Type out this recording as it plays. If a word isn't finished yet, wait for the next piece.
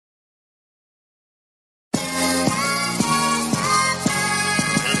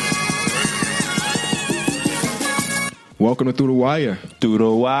Welcome to Through the Wire. Through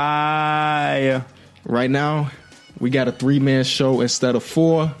the Wire. Right now, we got a 3-man show instead of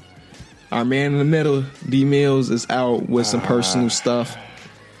 4. Our man in the middle, D Mills, is out with some personal stuff.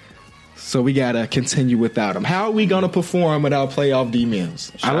 So we gotta continue without him. How are we gonna perform without playoff D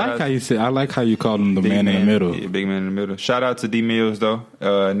Mills? I like how you call him the man in the middle. Yeah, big man in the middle. Shout out to D Mills though.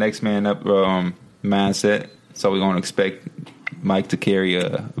 Next man up mindset. So we're gonna expect Mike to carry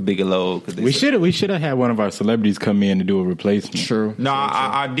a bigger load. We should have had one of our celebrities come in to do a replacement. True. No,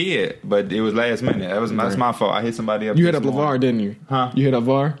 I did, but it was last minute. That's my fault. I hit somebody up. You hit up LeVar, didn't you? Huh? You hit up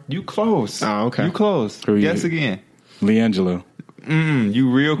VAR? You close. Oh, okay. You close. Guess again. LiAngelo.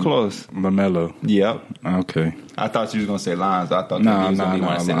 You real close. LaMelo. Yep. Okay. I thought you was gonna say Lonzo. I thought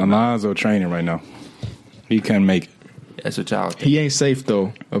Lonzo training right now. He can't make it. That's what y'all think. He ain't safe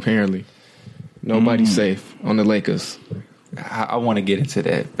though. Apparently, nobody's safe on the Lakers. I want to get into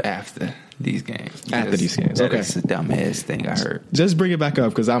that after these games. After these games, okay. okay. That's a dumbass thing I heard. Just bring it back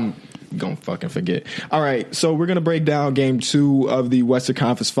up because I'm gonna fucking forget. All right, so we're gonna break down Game 2 of the Western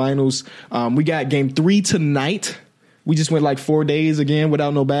Conference Finals. We got Game 3 tonight. We just went like 4 days again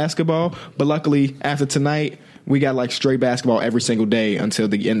without no basketball, but luckily after tonight we got like straight basketball every single day until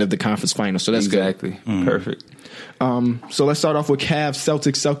the end of the conference finals. So that's exactly good. Perfect. So let's start off with Cavs.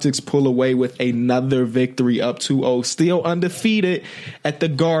 Celtics pull away with another victory, up 2-0, still undefeated at the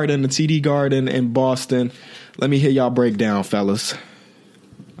Garden, the TD Garden in Boston. Let me hear y'all break down, fellas.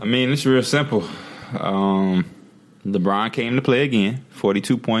 I mean, it's real simple. LeBron came to play again,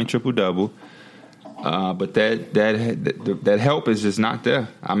 42-point triple-double. But that help is just not there.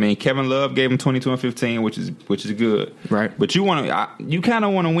 I mean, Kevin Love gave him 22 and 15, which is good, right? But you kind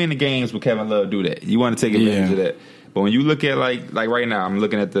of want to win the games with Kevin Love. Do that. You want to take advantage of that. But when you look at like right now, I'm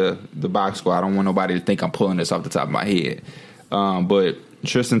looking at the box score. I don't want nobody to think I'm pulling this off the top of my head. But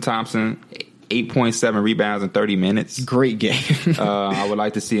Tristan Thompson, 8.7 rebounds in 30 minutes. Great game. I would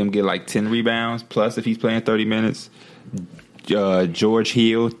like to see him get like 10 rebounds plus if he's playing 30 minutes. George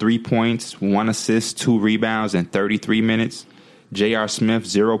Hill, 3 points, 1 assist, 2 rebounds in 33 minutes. J.R. Smith,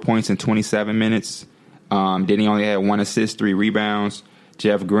 0 points in 27 minutes. Then he only had 1 assist, 3 rebounds.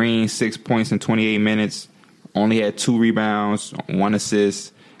 Jeff Green, 6 points in 28 minutes. Only had 2 rebounds, 1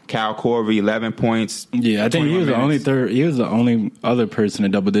 assist. Kyle Korver, 11 points. Yeah, I think he was minutes. He was the only other person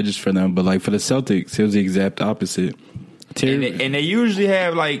in double digits for them. But like for the Celtics, it was the exact opposite. And they usually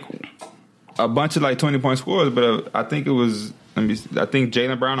have like a bunch of like 20-point scores, but I think it was. I think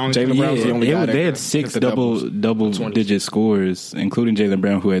Jaylen Brown only. They had 6 double-digit scores, including Jaylen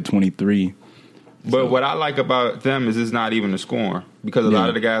Brown, who had 23. But what I like about them is it's not even a score because a lot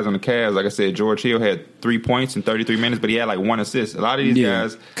of the guys on the Cavs, like I said, George Hill had 3 points in 33 minutes, but he had like 1 assist. A lot of these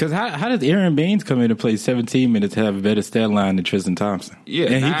guys. Because how does Aaron Baines come in and play 17 minutes to have a better stat line than Tristan Thompson? Yeah,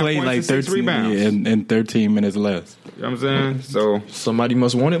 and he played like 13 rebounds in 13 minutes less. You know what I'm saying? So somebody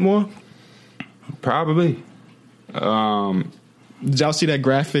must want it more. Probably. Did y'all see that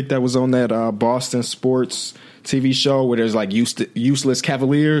graphic that was on that Boston sports TV show where there's like useless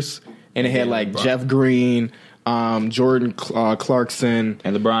Cavaliers and it had like Jeff Green, Jordan Clarkson,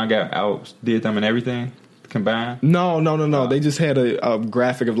 and LeBron did them and everything combined? No. They just had a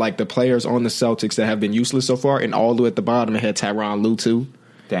graphic of like the players on the Celtics that have been useless so far, and all the way at the bottom it had Tyronn Lue too.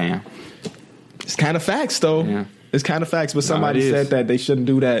 Damn. It's kind of facts though. Yeah. It's kind of facts, but somebody said that they shouldn't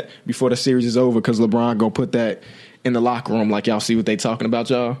do that before the series is over because LeBron gonna put that in the locker room, like y'all see what they talking about,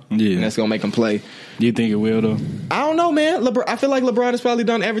 y'all. Yeah, and that's gonna make them play. Do you think it will though? I don't know, man. I feel like LeBron has probably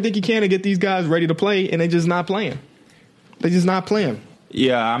done everything he can to get these guys ready to play, and they just not playing.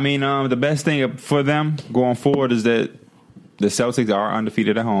 Yeah, I mean, the best thing for them going forward is that the Celtics are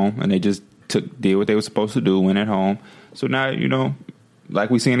undefeated at home, and they just did what they were supposed to do, win at home. So now, like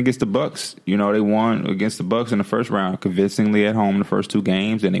we seen against the Bucks, they won against the Bucks in the first round convincingly at home the first 2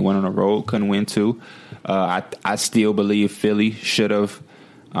 games, and they went on the road, couldn't win 2. I still believe Philly should have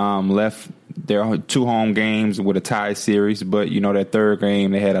left their 2 home games with a tie series, but that third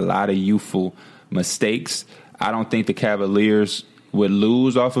game they had a lot of youthful mistakes. I don't think the Cavaliers would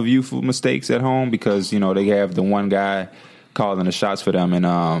lose off of youthful mistakes at home because they have the one guy calling the shots for them,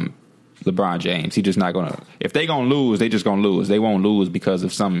 and LeBron James. He just not gonna. If they gonna lose, they just gonna lose. They won't lose because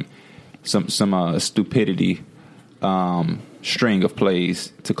of some stupidity string of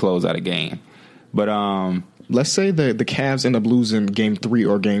plays to close out a game. But let's say the Cavs end up losing Game 3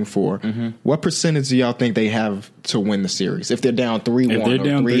 or Game 4. Mm-hmm. What percentage do y'all think they have to win the series? If they're down 3-1, if they're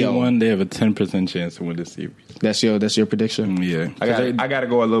down 3-1, they have a 10% chance to win the series. That's your prediction. Yeah, I got to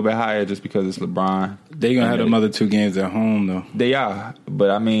go a little bit higher just because it's LeBron. They gonna have them other 2 games at home though. They are,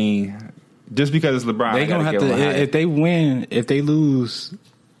 but I mean, just because it's LeBron, they gonna have to. If they win, if they lose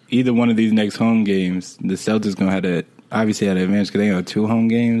either one of these next home games, the Celtics gonna have to obviously have an advantage because they got 2 home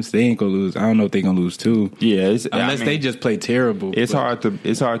games. They ain't gonna lose. I don't know if they gonna lose 2. Yeah, unless they just play terrible. It's hard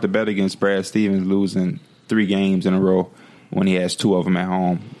to bet against Brad Stevens losing 3 games in a row when he has 2 of them at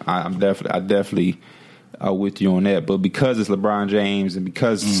home. I definitely with you on that. But because it's LeBron James and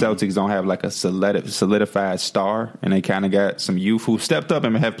because Celtics don't have like a solidified star and they kind of got some youth who stepped up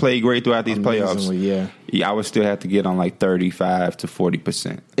and have played great throughout these playoffs, yeah, I would still have to get on like 35 to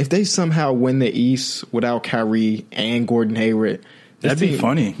 40%. If they somehow win the East without Kyrie and Gordon Hayward, that'd be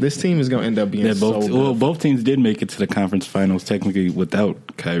funny. This team is going to end up being both teams did make it to the conference finals technically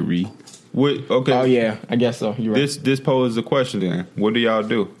without Kyrie. Okay. Oh yeah, I guess so. You're right. This poses a question then. What do y'all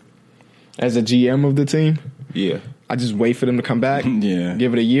do? As a GM of the team? Yeah. I just wait for them to come back. Yeah.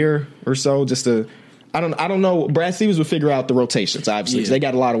 Give it a year or so just to I don't know. Brad Stevens will figure out the rotations, obviously. Yeah. They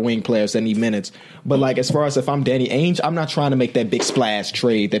got a lot of wing players that need minutes. But like as far as if I'm Danny Ainge, I'm not trying to make that big splash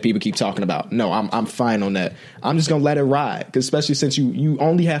trade that people keep talking about. No, I'm fine on that. I'm just gonna let it ride. Because especially since you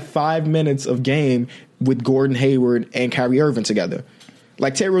only have 5 minutes of game with Gordon Hayward and Kyrie Irving together.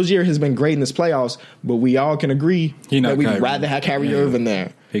 Like Terry Rozier has been great in this playoffs, but we all can agree that we'd rather have Kyrie Irving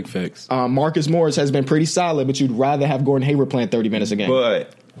there. Big facts. Marcus Morris has been pretty solid, but you'd rather have Gordon Hayward playing 30 minutes a game.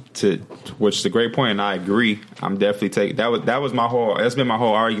 But which is a great point, and I agree. I'm definitely taking that's been my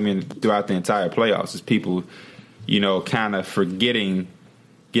whole argument throughout the entire playoffs is people, kind of getting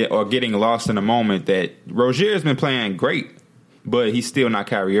lost in the moment that Rozier has been playing great, but he's still not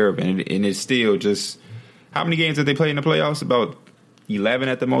Kyrie Irving, and it's still just how many games did they play in the playoffs? About 11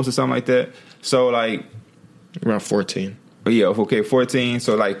 at the most or something like that. So like around 14. Yeah, okay, 14.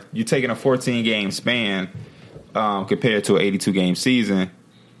 So like you're taking a 14 game span compared to an 82 game season.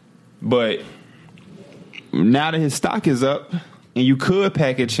 But now that his stock is up and you could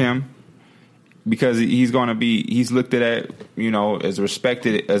package him because he's looked at as a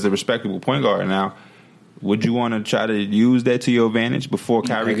respectable point guard now. Would you want to try to use that to your advantage before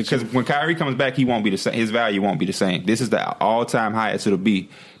Kyrie? Because when Kyrie comes back, he won't be the same. His value won't be the same. This is the all-time highest it'll be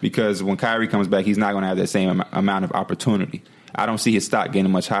because when Kyrie comes back, he's not going to have that same amount of opportunity. I don't see his stock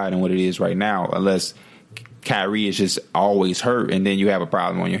getting much higher than what it is right now unless Kyrie is just always hurt, and then you have a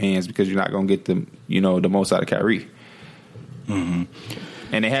problem on your hands because you're not going to get the most out of Kyrie. Mm-hmm.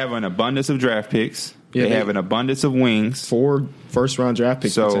 And they have an abundance of draft picks. Yeah, they have an abundance of wings. 4 first-round draft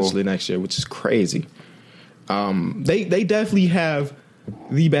picks potentially next year, which is crazy. They definitely have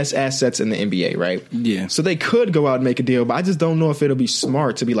the best assets in the NBA, right? Yeah. So they could go out and make a deal, but I just don't know if it'll be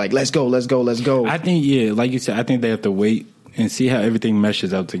smart to be like, let's go. I think, like you said, I think they have to wait and see how everything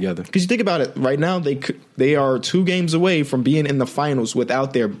meshes out together. Because you think about it, right now they are 2 games away from being in the finals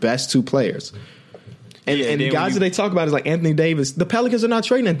without their best 2 players. And the guys that they talk about is like Anthony Davis. The Pelicans are not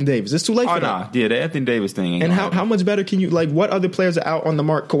trading Anthony Davis. It's too late for them. Yeah, the Anthony Davis thing ain't. And how much better can you, like, what other players are out on the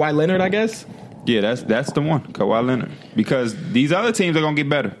mark? Kawhi Leonard, I guess? Yeah, that's the one, Kawhi Leonard. Because these other teams are going to get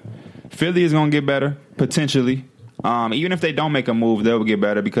better. Philly is going to get better, potentially. Even if they don't make a move, they'll get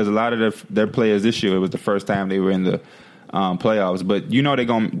better because a lot of their players this year, it was the first time they were in the playoffs. But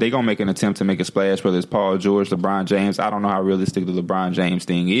they're gonna make an attempt to make a splash, whether it's Paul George, LeBron James. I don't know how realistic the LeBron James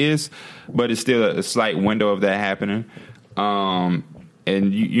thing is, but it's still a slight window of that happening. And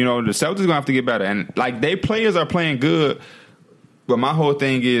the Celtics gonna have to get better. And like their players are playing good. But my whole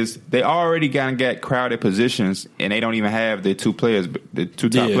thing is they already got crowded positions, and they don't even have the 2 players, the 2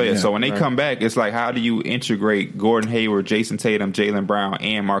 top players. So when they come back, it's like, how do you integrate Gordon Hayward, Jason Tatum, Jaylen Brown,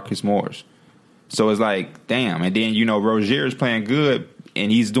 and Marcus Morris? So it's like, damn. And then, Rozier is playing good,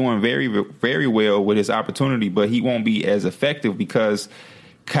 and he's doing very, very well with his opportunity, but he won't be as effective because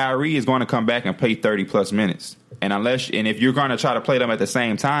Kyrie is going to come back and play 30-plus minutes. And if you're going to try to play them at the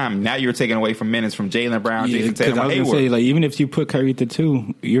same time, now you're taking away from minutes from Jaylen Brown, Jason Tatum, I was going to say, like, even if you put Kyrie to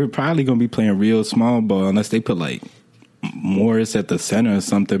 2, you're probably going to be playing real small ball unless they put, like, Morris at the center or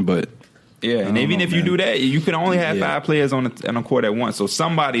something, but... Yeah, and even if you do that, you can only have 5 players on the court at once, so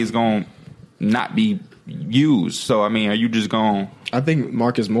somebody is going to not be used. So, I mean, are you just going... I think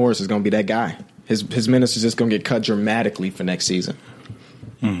Marcus Morris is going to be that guy. His minutes is just going to get cut dramatically for next season.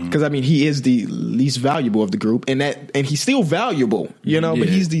 Because, I mean, he is the least valuable of the group, and he's still valuable, but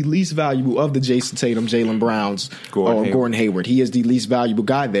he's the least valuable of the Jason Tatum, Jaylen Browns, Gordon Hayward. He is the least valuable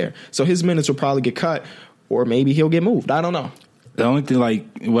guy there. So his minutes will probably get cut, or maybe he'll get moved. I don't know. The only thing, like,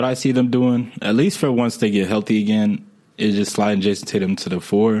 what I see them doing, at least for once they get healthy again, is just sliding Jason Tatum to the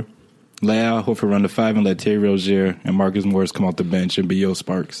 4, let Al Horford run the 5, and let Terry Rozier and Marcus Morris come off the bench and be Yo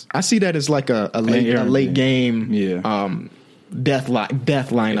Sparks. I see that as like a late game death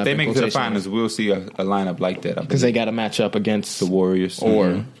lineup. If they make it to the finals, we'll see a lineup like that. Because they got to match up against the Warriors.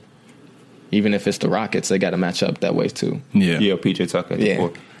 Or even if it's the Rockets, they got to match up that way too. Yeah, PJ Tucker.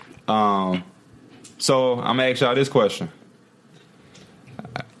 Yeah. So I'm gonna ask y'all this question.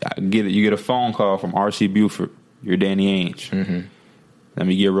 You get a phone call from R.C. Buford. You're Danny Ainge. Mm-hmm. Let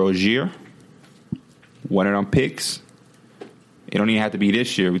me get Rozier. One of them picks. It don't even have to be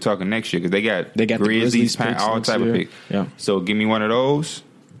this year. We're talking next year because they got the Grizzlies picks all next type year. of picks. Yeah. So give me one of those,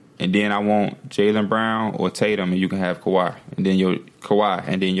 and then I want Jaylen Brown or Tatum, and you can have Kawhi, and then your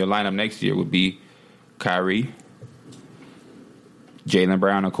lineup next year would be Kyrie, Jaylen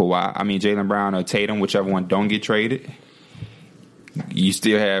Brown or Kawhi. I mean Jaylen Brown or Tatum, whichever one don't get traded. You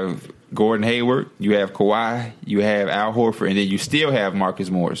still have Gordon Hayward, you have Kawhi, you have Al Horford, and then you still have Marcus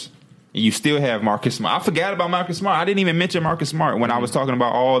Morris. You still have Marcus Smart. I forgot about Marcus Smart. I didn't even mention Marcus Smart when I was talking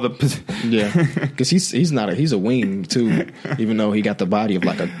about all the. Yeah, because he's a wing too, even though he got the body of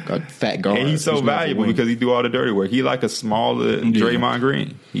like a fat guard. And he's so valuable because he do all the dirty work. He like a smaller Draymond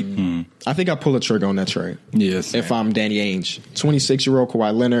Green. I think I pull a trigger on that trade. Yes, if I'm Danny Ainge, 26-year-old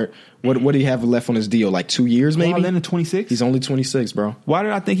Kawhi Leonard. What do you have left on his deal? Like 2 years, maybe. Kawhi Leonard 26. He's only 26, bro. Why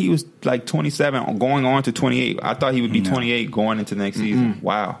did I think he was like 27 going on to 28? I thought he would be 28 going into next season.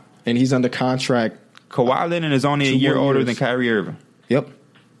 Wow. And he's under contract. Kawhi Leonard is only a year older than Kyrie Irving. Yep.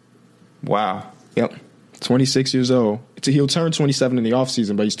 Wow. Yep. 26 years old. He'll turn 27 in the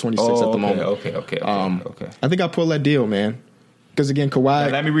offseason, but he's 26 at the moment. Okay. I think I pull that deal, man. Because again, Kawhi.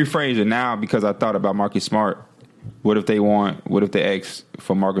 Now, let me rephrase it now because I thought about Marcus Smart. What if they ask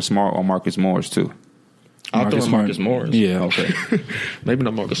for Marcus Smart or Marcus Morris too? I'll throw Marcus Morris. Yeah. Okay. Maybe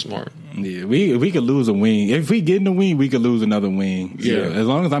not Marcus Smart. Yeah, we could lose a wing. If we get in the wing, we could lose another wing. Yeah. As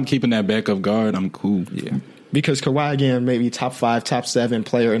long as I'm keeping that backup guard, I'm cool. Yeah. Because Kawhi, again, maybe top 5, top 7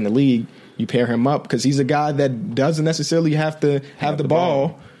 player in the league. You pair him up because he's a guy that doesn't necessarily have to have the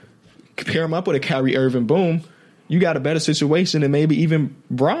ball. Pair him up with a Kyrie Irving, boom. You got a better situation than maybe even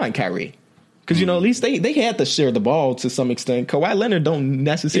Bron Kyrie. Because, at least they had to share the ball to some extent. Kawhi Leonard don't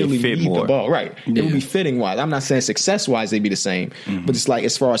necessarily need the ball. Right. Yeah. It would be fitting-wise. I'm not saying success-wise they'd be the same. Mm-hmm. But it's like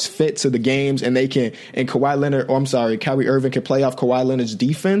as far as fit to the games, and Kyrie Irving can play off Kawhi Leonard's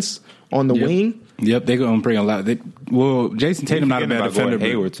defense on the wing. Yep, they're going to bring a lot. Jason Tatum not a bad defender. Gordon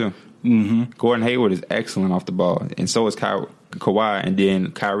Hayward, too. Mm-hmm. Gordon Hayward is excellent off the ball, and so is Kawhi. And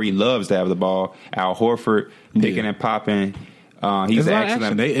then Kyrie loves to have the ball. Al Horford picking and popping. He's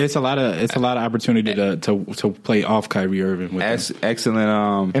excellent. It's a lot of opportunity to play off Kyrie Irving with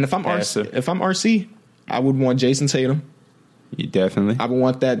excellent. And if I'm RC, I would want Jason Tatum. You definitely. I would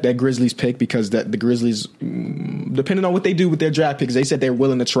want that Grizzlies pick because the Grizzlies, depending on what they do with their draft picks, they said they're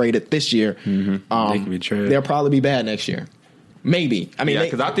willing to trade it this year. Mm-hmm. They could be traded. They'll probably be bad next year. Maybe. I mean,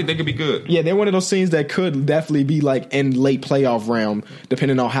 because I think they could be good. Yeah, they're one of those teams that could definitely be like in late playoff realm,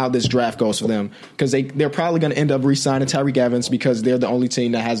 depending on how this draft goes for them. Because they're probably going to end up re-signing Tyreke Evans because they're the only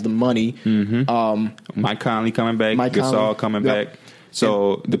team that has the money. Mm-hmm. Mike Conley coming back. Gasol coming back.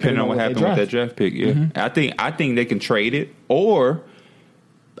 So depending on what happened with that draft pick, I think they can trade it. Or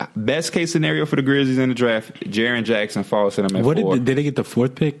best case scenario for the Grizzlies in the draft, Jaren Jackson falls to them at 4. Did they get the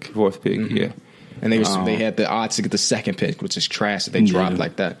 4th pick? 4th pick, yeah. And they had the odds to get the 2nd pick, which is trash that they dropped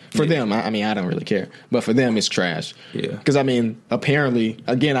like that. For them, I mean, I don't really care. But for them, it's trash. Yeah. Because, I mean, apparently,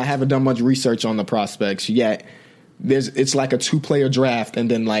 again, I haven't done much research on the prospects yet. It's like a 2-player draft, and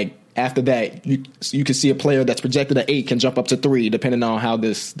then, like, after that, you can see a player that's projected at 8 can jump up to 3, depending on how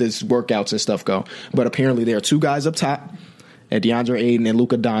this workouts and stuff go. But apparently, there are 2 guys up top, at DeAndre Ayton and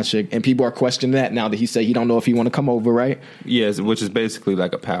Luka Doncic, and people are questioning that now that he said he don't know if he want to come over, right? Yes, which is basically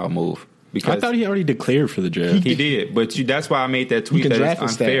like a power move. Because I thought he already declared for the draft. He did, but that's why I made that tweet. That it's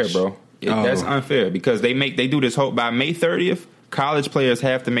unfair, bro. That's unfair because they do this whole by May 30th. College players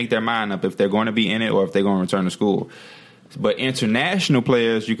have to make their mind up if they're going to be in it or if they're going to return to school. But international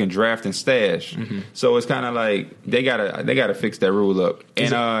players, you can draft and stash. Mm-hmm. So it's kind of like they gotta fix that rule up.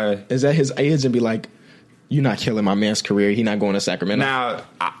 And is that his age and be like, you're not killing my man's career. He's not going to Sacramento. Now,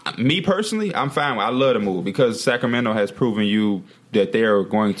 me personally, I'm fine. I love the move because Sacramento has proven you that they're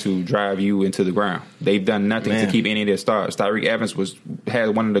going to drive you into the ground. They've done nothing to keep any of their stars. Tyreke Evans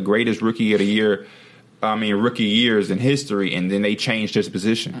had one of the greatest rookie years in history, and then they changed his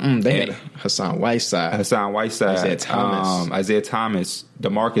position. They had Hassan Whiteside, Isaiah Thomas,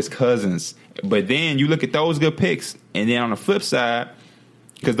 DeMarcus Cousins. But then you look at those good picks, and then on the flip side,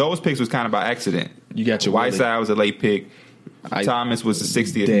 because those picks was kind of by accident. You got your Whiteside was a late pick. Thomas was the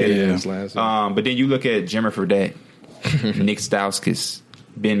 60th pick. But then you look at Jimmer Fredette, Nick Stauskas,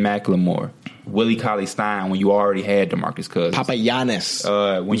 Ben McLemore, Willie Cauley-Stein when you already had DeMarcus Cousins.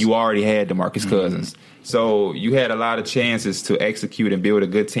 Papagiannis. When you already had DeMarcus Cousins. So you had a lot of chances to execute and build a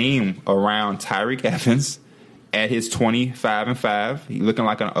good team around Tyreke Evans at his 25-5, he's looking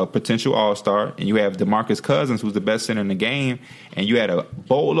like a potential all-star, and you have DeMarcus Cousins, who's the best center in the game, and you had a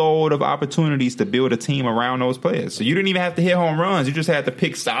boatload of opportunities to build a team around those players. So you didn't even have to hit home runs. You just had to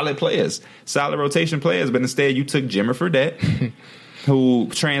pick solid players, solid rotation players, but instead you took Jimmy Fredette, who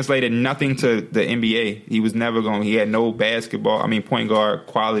translated nothing to the NBA. He was never going. He had no point guard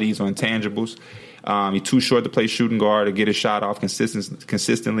qualities or intangibles. He's too short to play shooting guard to get his shot off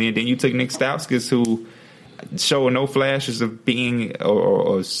consistently. And then you took Nick Stauskas, who showed no flashes of being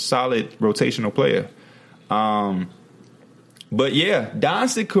a solid rotational player. But yeah,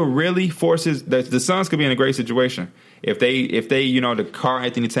 Doncic could really force the Suns could be in a great situation if they the Karl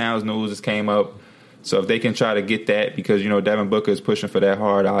Anthony Towns news just came up. So if they can try to get that, because Devin Booker is pushing for that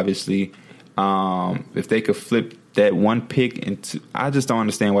hard, obviously. If they could flip that one pick into, I just don't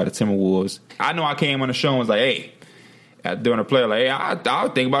understand why the Timberwolves. I know I came on the show and was like, hey, during a player, like, hey, I'll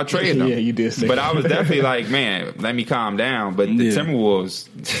think about trading them. Yeah, you did say but that. I was definitely like, man, let me calm down. But the Timberwolves,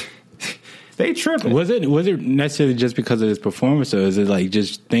 they tripping. Was it necessarily just because of his performance, or is it like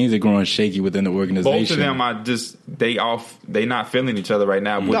just things are growing shaky within the organization? Both of them are just they not feeling each other right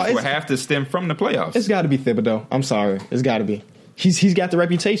now, which will have to stem from the playoffs. It's got to be Thibodeau. I'm sorry, it's got to be. He's got the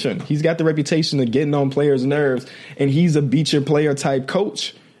reputation. He's got the reputation of getting on players' nerves, and he's a beat your player type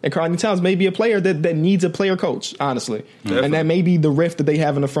coach. And Karl Anthony Towns may be a player that needs a player coach, honestly. Definitely. And that may be the rift that they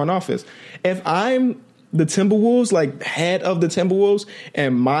have in the front office. If I'm the Timberwolves, like head of the Timberwolves,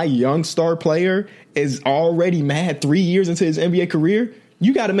 and my young star player is already mad 3 years into his NBA career,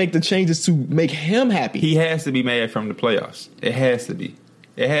 you got to make the changes to make him happy. He has to be mad from the playoffs. It has to be.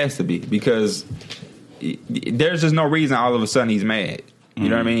 It has to be, because there's just no reason all of a sudden he's mad. You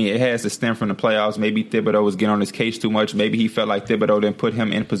know what I mean? It has to stem from the playoffs. Maybe Thibodeau was getting on his case too much. Maybe he felt like Thibodeau didn't put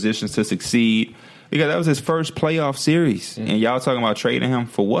him in positions to succeed, because that was his first playoff series. And y'all talking about trading him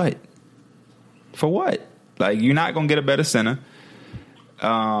for what? For what? Like, you're not going to get a better center.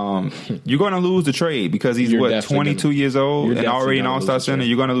 You're going to lose the trade because he's, 22 years old and already an all-star center.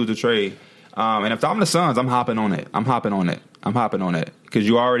 You're going to lose the trade. And if I'm the Suns, I'm hopping on it. Because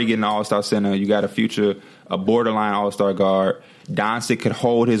you already get an all-star center. You got a borderline all-star guard. Doncic could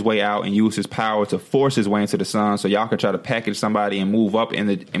hold his way out and use his power to force his way into the Suns, so y'all could try to package somebody and move up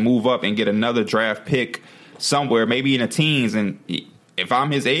and get another draft pick somewhere, maybe in the teens. And if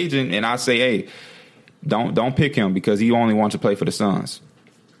I'm his agent and I say, hey, don't pick him because he only wants to play for the Suns,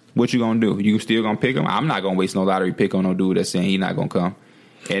 what you gonna do? You still gonna pick him? I'm not gonna waste no lottery pick on no dude that's saying he's not gonna come.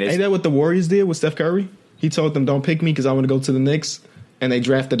 And ain't that what the Warriors did with Steph Curry? He told them, don't pick me because I want to go to the Knicks, and they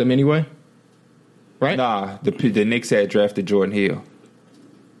drafted him anyway. Right? Nah, the Knicks had drafted Jordan Hill.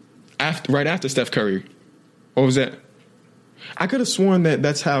 Right after Steph Curry. What was that? I could have sworn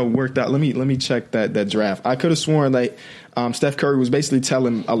that's how it worked out. Let me check that draft. I could have sworn like Steph Curry was basically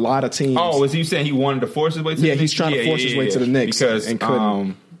telling a lot of teams. Oh, was he saying he wanted to force his way to the Knicks? Yeah, he's trying to force his way to the Knicks. Because and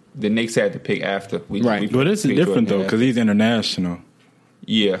couldn't. The Knicks had to pick after. But this is different, though, because he's international.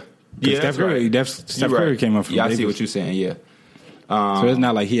 Yeah. Yeah, Steph Curry, right. Steph Curry came up from Yeah, I Vegas. see what you're saying, yeah. So it's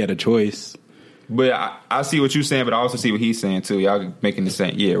not like he had a choice. But I see what you're saying, but I also see what he's saying, too. Y'all making the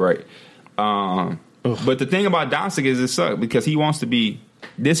same. Yeah, right. But the thing about Doncic is it sucks because he wants to be.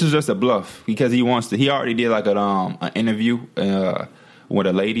 This is just a bluff because he wants to. He already did like an interview with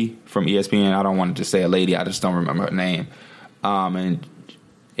a lady from ESPN. I don't want to just say a lady. I just don't remember her name. And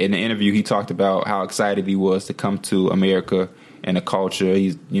in the interview, he talked about how excited he was to come to America and the culture.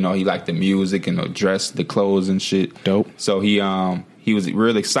 He liked the music and the dress, the clothes and shit. Dope. So he was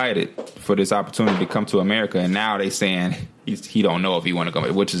really excited for this opportunity to come to America, and now they saying he don't know if he want to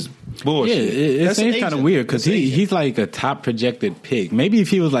come, which is bullshit. Yeah, it seems kind of weird because he's like a top projected pick. Maybe if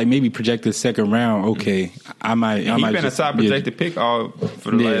he was like projected second round, okay, I might. He's been a top projected pick all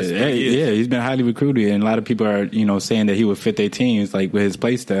for the last 3 years. Yeah, he's been highly recruited, and a lot of people are saying that he would fit their teams like with his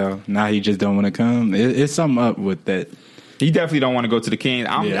play style. Now he just don't want to come. It's something up with that. He definitely don't want to go to the Kings.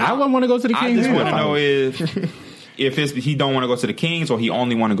 I wouldn't want to go to the Kings. I just want to know if he don't want to go to the Kings or he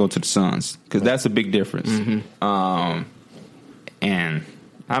only want to go to the Suns, because that's a big difference. Mm-hmm. And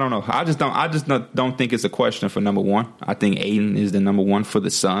I don't know. I just don't think it's a question for number one. I think Aiden is the number one for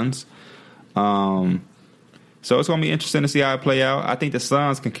the Suns. So it's going to be interesting to see how it play out. I think the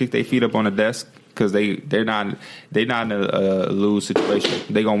Suns can kick their feet up on the desk because they're not in a lose situation.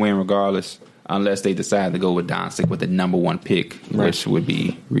 They're going to win regardless, unless they decide to go with Doncic with the number one pick, which would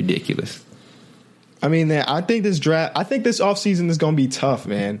be ridiculous. I mean, I think this offseason is going to be tough,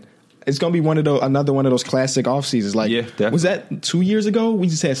 man. It's going to be another one of those classic off seasons. Like, yeah, definitely. Was that 2 years ago? We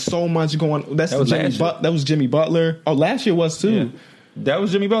just had so much going. That was Jimmy Butler. Oh, last year was too. Yeah. That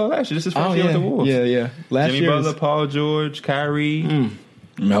was Jimmy Butler last year. This is first year with the Wolves. Yeah. Jimmy Butler, Paul George, Kyrie.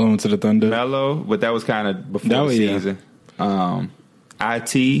 Melo went to the Thunder. Melo, but that was kind of before the season.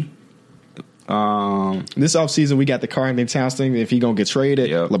 IT. This offseason, we got the Karl-Anthony Towns thing. If he gonna get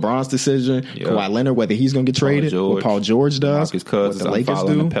traded, LeBron's decision. Kawhi Leonard, whether he's gonna get traded, what Paul George does, Marcus Cousins, what the Lakers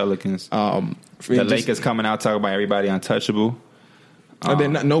do. The Pelicans. The Lakers coming out talking about everybody untouchable.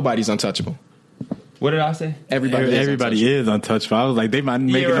 Nobody's untouchable. What did I say? Everybody is untouchable. I was like, they might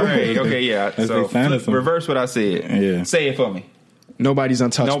make it. Right. Okay, yeah. So reverse what I said. Yeah. Say it for me. Nobody's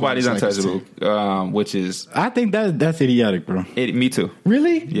untouchable. Nobody's untouchable, which is... I think that's idiotic, bro. Me too.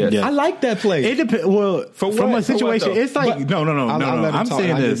 Really? Yes. I like that play. It depends. Well, from a situation, it's like... No. I'm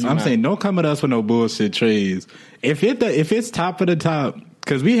saying this. I'm saying don't come at us with no bullshit trades. If it's top of the top,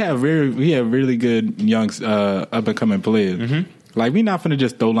 because we have really good young up-and-coming players. Mm-hmm. Like, we not finna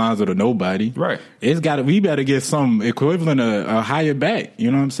just throw lines with a nobody. Right. We better get some equivalent of a higher back. You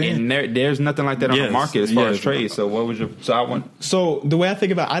know what I'm saying? And there's nothing like that on the market as far as trades. So what was your... So the way I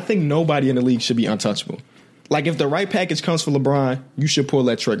think about it, I think nobody in the league should be untouchable. Like, if the right package comes for LeBron, you should pull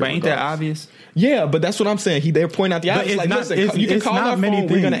that trigger. But ain't that obvious? Yeah, but that's what I'm saying. They're pointing out the obvious. Like, listen, you can call our phone,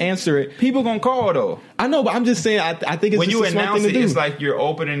 we're going to answer it. People going to call, though. I know, but I'm just saying, I think it's when just you a smart announce thing to do. It's like you're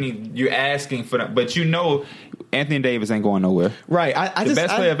opening, you're asking for them. But Anthony Davis ain't going nowhere. Right. The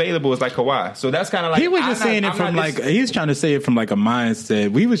best player available is like Kawhi. So that's kind of like... He was just saying it from like... He's trying to say it from like a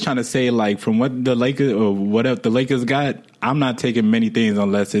mindset. We was trying to say like from what the Lakers or whatever the Lakers got, I'm not taking many things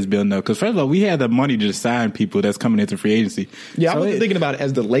unless it's building up. Because first of all, we had the money to sign people that's coming into free agency. Yeah, so I wasn't thinking about it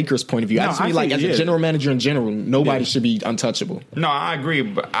as the Lakers' point of view. I just mean like as a general manager in general, nobody should be untouchable. No, I agree.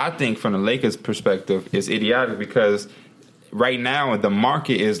 But I think from the Lakers' perspective, it's idiotic because... right now, the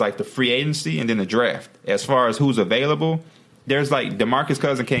market is like the free agency and then the draft. As far as who's available, there's like DeMarcus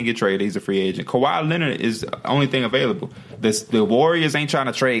Cousins can't get traded. He's a free agent. Kawhi Leonard is the only thing available. The Warriors ain't trying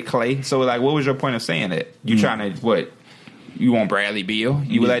to trade Clay. So, like, what was your point of saying that? You trying to, what? You want Bradley Beal?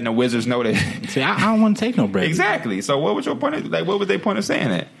 You letting the Wizards know that? See, I don't want to take no Bradley. Exactly. So, what was your point of, like, what was their point of saying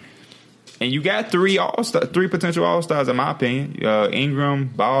that? And you got three potential All-Stars, in my opinion. Ingram,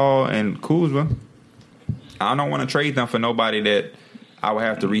 Ball, and Kuzma. I don't want to trade them for nobody that I would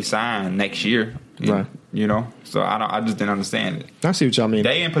have to re-sign next year. Right. You know? So I just didn't understand it. I see what y'all mean.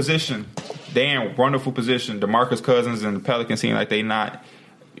 They in position. They in wonderful position. DeMarcus Cousins and the Pelicans seem like they not,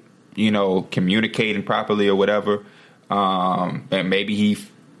 communicating properly or whatever. And maybe he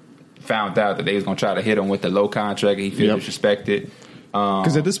found out that they was going to try to hit him with the low contract and he feels disrespected.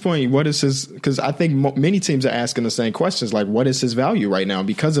 Because at this point, what is his? Because I think many teams are asking the same questions, like what is his value right now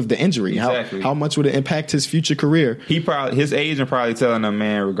because of the injury? Exactly. How much would it impact his future career? His agent probably telling him,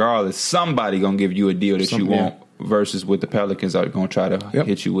 man, regardless, somebody gonna give you a deal that you want. Versus what the Pelicans are gonna try to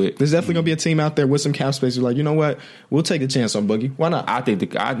hit you with. There's definitely gonna be a team out there with some cap space who's like, you know what, we'll take the chance on Boogie. Why not? I think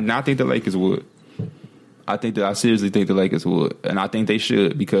the Lakers would. I seriously think the Lakers would, and I think they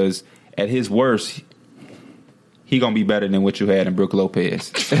should because at his worst. He gonna be better than what you had in Brook Lopez.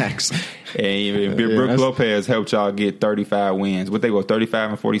 Facts. And Brook Lopez helped y'all get 35 wins. What they go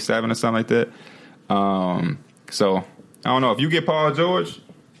 35 and 47 or something like that. So I don't know if you get Paul George.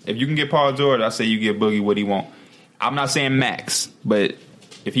 If you can get Paul George, I say you get Boogie what he want. I'm not saying max, but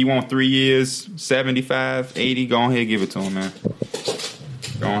if he want 3 years, 75, 80, go ahead give it to him, man.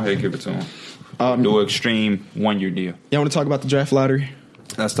 Go ahead give it to him. Do an extreme 1 year deal. Y'all want to talk about the draft lottery?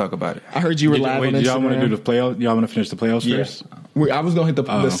 Let's talk about it. I heard you were live on Instagram. Y'all want to do the playoffs? Y'all want to finish the playoffs first? I was going to hit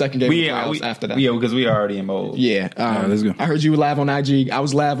the second game of the playoffs after that. Yeah, because we already in mode. Yeah. Let's go. I heard you were live on IG. I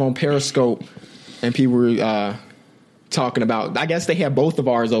was live on Periscope, and people were talking about. I guess they had both of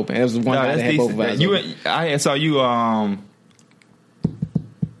ours open. It was one guy that had both of ours open. I saw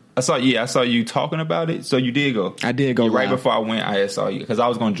you. I saw you talking about it. So you did go. I did go right before I went. I saw you because I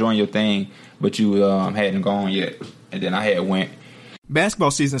was going to join your thing, but you hadn't gone yet, and then I had went. Basketball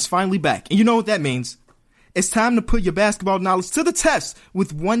season is finally back, and you know what that means. It's time to put your basketball knowledge to the test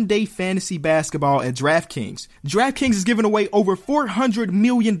with one-day fantasy basketball at DraftKings. DraftKings is giving away over $400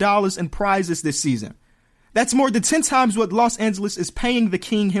 million in prizes this season. That's more than 10 times what Los Angeles is paying the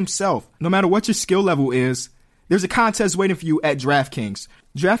king himself. No matter what your skill level is, there's a contest waiting for you at DraftKings.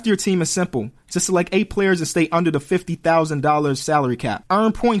 Draft your team is simple. Just select 8 players and stay under the $50,000 salary cap.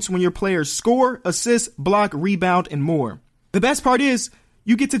 Earn points when your players score, assist, block, rebound, and more. The best part is,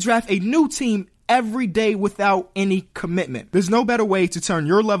 you get to draft a new team every day without any commitment. There's no better way to turn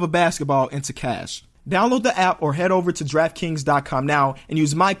your love of basketball into cash. Download the app or head over to DraftKings.com now and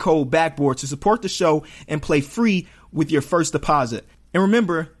use my code BACKBOARD to support the show and play free with your first deposit. And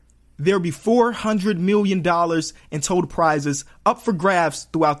remember, there'll be $400 million in total prizes up for grabs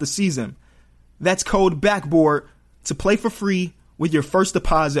throughout the season. That's code BACKBOARD to play for free with your first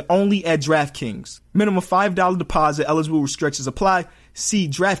deposit only at DraftKings. Minimum $5 deposit, eligible restrictions apply. See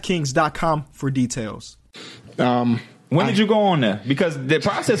DraftKings.com for details. When did you go on there? Because the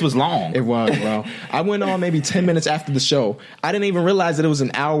process was long. It was, bro. I went on maybe 10 minutes after the show. I didn't even realize that it was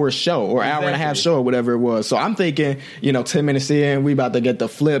an hour show or hour and a half show or whatever it was. So I'm thinking, 10 minutes in, we about to get the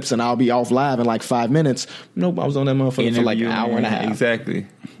flips and I'll be off live in like 5 minutes. Nope, I was on that motherfucker for like an hour and a half. Exactly.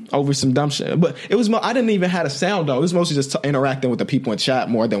 Over some dumb shit. But it was, I didn't even have a sound though. It was mostly just interacting with the people in chat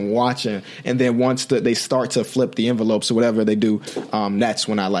more than watching. And then once they start to flip the envelopes or whatever they do, that's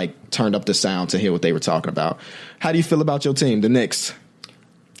when I like turned up the sound to hear what they were talking about. How do you feel about your team, the Knicks?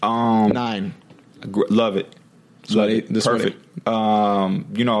 9. Love it. So Perfect.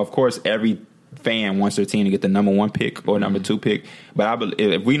 Of course, every fan wants their team to get the number 1 pick or number 2 pick. But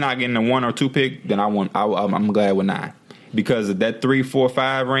if we're not getting the 1 or 2 pick, then I'm glad with 9. Because that 3, 4,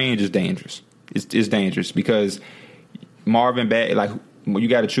 5 range is dangerous. It's dangerous because Marvin Bagley, like you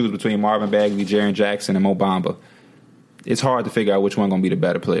got to choose between Marvin Bagley, Jaren Jackson, and Mo Bamba. It's hard to figure out which one going to be the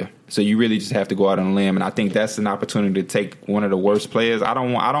better player. So you really just have to go out on a limb, and I think that's an opportunity to take one of the worst players. I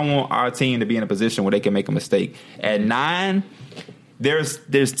don't want our team to be in a position where they can make a mistake. At 9, there's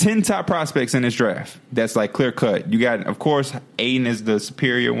 10 top prospects in this draft. That's like clear cut. You got, of course, Aiden is the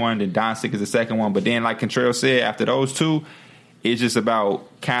superior one, then Doncic is the second one. But then, like Contrell said, after those 2, it's just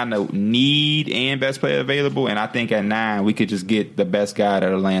about kind of need and best player available. And I think at 9, we could just get the best guy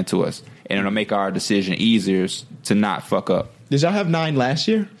that'll land to us. And it'll make our decision easier to not fuck up. Did y'all have 9 last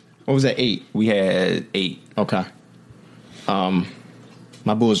year? Or was that 8? We had 8. Okay. My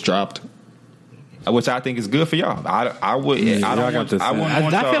Bulls dropped. Which I think is good for y'all. I feel like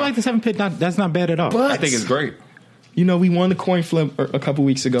the 7th pick, that's not bad at all. But I think it's great. We won the coin flip a couple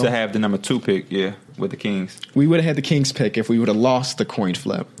weeks ago. To have the number 2 pick, with the Kings. We would have had the Kings pick if we would have lost the coin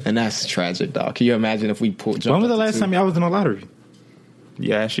flip. And that's tragic, dog. Can you imagine if we jumped When was the last time y'all was in a lottery?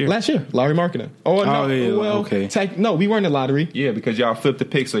 Yeah, last year. Last year, Larry Markkinen. Oh, no. Yeah, well, okay. No, we weren't in the lottery. Yeah, because y'all flipped the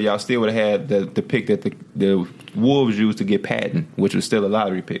pick, so y'all still would have had the pick that the Wolves used to get Patton, which was still a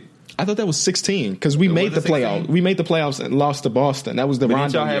lottery pick. I thought that was 16 because we made the playoffs. We made the playoffs and lost to Boston. That was the Rondo.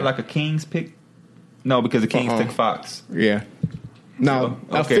 Did y'all have year. like a Kings pick? No, because the Kings took Fox. Yeah. No,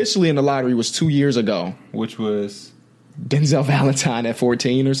 okay. Officially in the lottery was 2 years ago. Which was Denzel Valentine at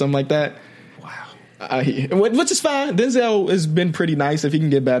 14 or something like that. Wow. Which is fine. Denzel has been pretty nice if he can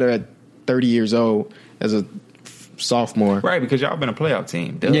get better at 30 years old as a sophomore. Right, because y'all been a playoff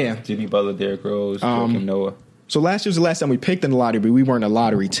team. Yeah. Jimmy Butler, Derrick Rose, Joakim Noah. So last year was the last time we picked in the lottery, but we weren't a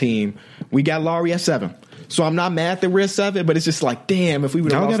lottery team. We got Laurie at 7. So I'm not mad that we're at 7, but it's just like, damn, if we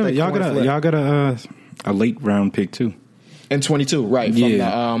would have lost that y'all got a late round pick too. And 22, right, from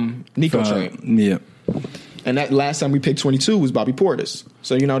the Nico trade. Yeah. And that last time we picked 22 was Bobby Portis.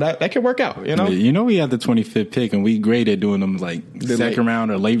 So, that could work out, Yeah, we had the 25th pick, and we great at doing them like second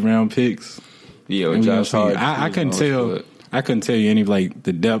round or late round picks. Yeah, with Josh Hart. I couldn't tell. I couldn't tell you any of like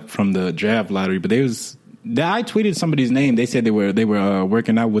the depth from the draft lottery, but I tweeted somebody's name. They said they were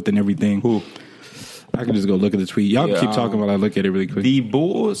working out with and everything. Who? I can just go look at the tweet. Y'all keep talking while I look at it really quick. The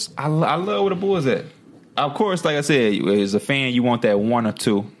Bulls, I love where the Bulls at. Of course, like I said, as a fan, you want that 1 or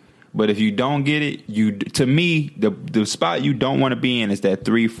 2. But if you don't get it, to me, the spot you don't want to be in is that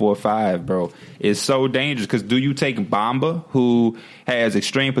 3, 4, 5, bro. It's so dangerous because do you take Bamba, who has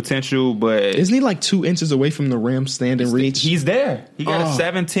extreme potential, but isn't he like 2 inches away from the rim, standing reach? He's there. He got a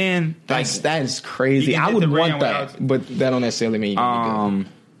 7'10". That is crazy. I would want that, but that don't necessarily mean you're good.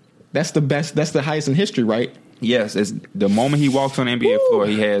 That's the best. That's the highest in history, right? Yes, it's the moment he walks on the NBA floor,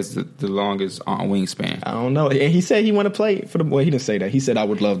 he has the longest wingspan. I don't know. And he said he want to play for the. Well, he didn't say that. He said I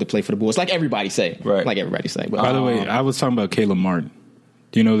would love to play for the Bulls, like everybody say. Right. Like everybody say. But, by the way, I was talking about Caleb Martin.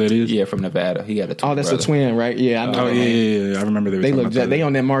 Do you know who that is? Yeah, from Nevada. He got a twin. Oh, that's a twin, right? Yeah, I know. Yeah. I remember they look. They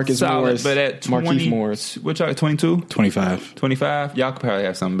on that Marcus Morris. But at Markieff Morris. Which are 22? 25. 25? Y'all could probably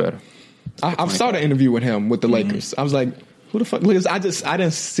have something better. I saw the interview with him with the Lakers. I was like, who the fuck? Because I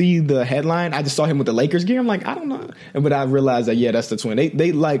didn't see the headline. I just saw him with the Lakers gear. I'm like, I don't know. But I realized that that's the twin.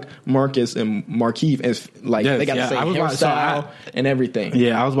 They like Marcus and Markieff as like they got the same hairstyle and everything.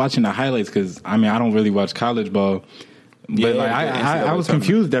 Yeah, I was watching the highlights because I don't really watch college ball. But I was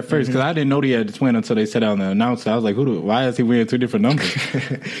confused at first because I didn't know they had the twin until they said out on the announcer. I was like, why is he wearing 2 different numbers?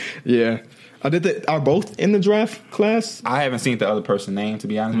 Yeah. Are both in the draft class? I haven't seen the other person's name, to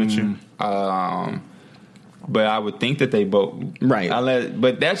be honest with you. But I would think that they both. Right.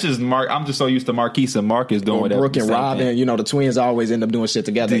 But that's just Mark. I'm just so used to Marquise and Marcus doing whatever. Brooke and Robin, the twins always end up doing shit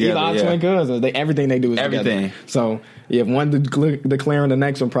together. Even our twin cousins, everything they do is together. So, if one declaring, the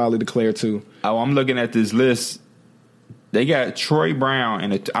next one probably declare too. Oh, I'm looking at this list. They got Troy Brown,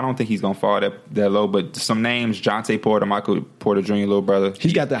 and I don't think he's going to fall that low, but some names, Jonte Porter, Michael Porter Jr., little brother.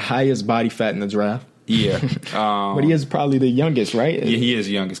 He's got the highest body fat in the draft. Yeah. But he is probably the youngest, right? Yeah, he is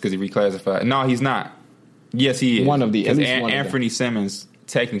youngest because he reclassified. No, he's not. Yes, he is. One of the- at Because least one of them. Anthony Simmons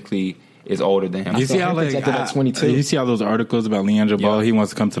technically is older than him. You see saw how him projected at 22. You see all those articles about Leandro Ball? He wants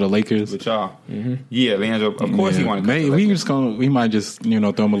to come to the Lakers. With y'all. Yeah, Leandro. Of course he wanted to come to the Lakers. We might just throw him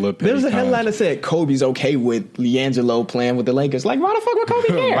a little. There was a petty headline that said Kobe's okay with LiAngelo playing with the Lakers. Like, why the fuck would Kobe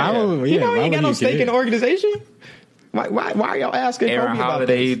care? Why would- you yeah, know he why ain't got would no he stake care? in the organization. Why are y'all asking Aaron Kobe about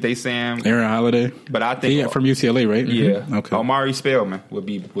Holiday, this? they saying. Aaron Holiday, But I think from UCLA, right? Yeah. Okay. Omari Spellman would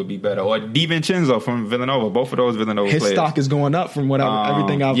be better. Or DiVincenzo from Villanova. Both of those Villanova His players. stock is going up from what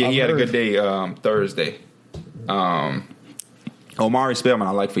everything I've he had heard. a good day Thursday. Omari Spellman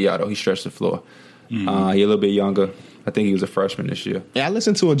I like for y'all though. He stretched the floor. He a little bit younger. I think he was a freshman this year. Yeah, I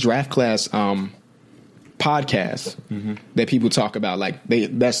listened to a draft class podcast that people talk about. Like they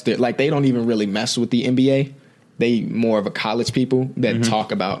don't even really mess with the NBA. They more of a college people that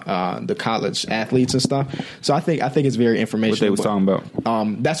talk about the college athletes and stuff. So I think it's very informational. What they was talking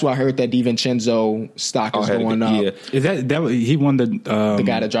about. That's why I heard that DiVincenzo stock is going up. Yeah. Is that he won the The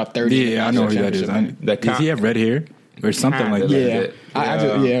guy that dropped 30. Yeah, I know who that is. Does he have red hair or something like that? Yeah. I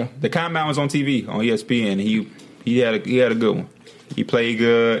just, yeah. The combine was on TV on ESPN. He had a good one. He played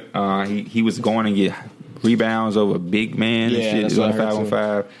good. He was going and get rebounds over big man. Yeah, and shit. that's He was what I on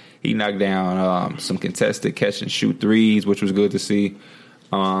heard, 5-on-5. He knocked down some contested catch and shoot threes, which was good to see.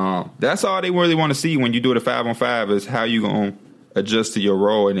 That's all they really want to see when you do the 5-on-5 is how you gonna adjust to your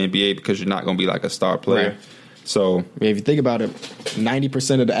role in the NBA because you're not gonna be like a star player. Right. So If you think about it,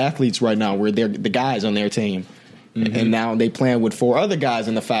 90% of the athletes right now were the guys on their team. And now they playing with 4 other guys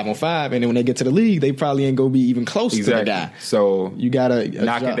in the 5-on-5, and then when they get to the league, they probably ain't gonna be even close to the guy. So You gotta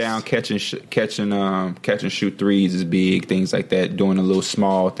knocking adjust. down, catch and shoot threes is big. Things like that, doing the little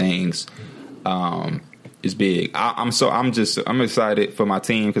small things, is big. I'm excited for my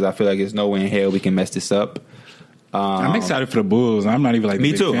team because I feel like there's no way in hell we can mess this up. I'm excited for the Bulls. I'm not even like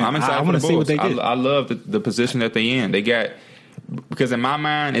Me the big too. fan. I'm excited. I for want the to see what Bulls. they get. I love the position that they in. They got because in my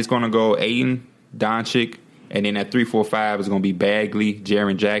mind it's going to go Aiden, Doncic, and then at 3, 4, 5 is going to be Bagley,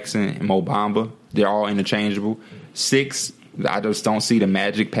 Jaren Jackson, and Mo Bamba. They're all interchangeable. 6, I just don't see the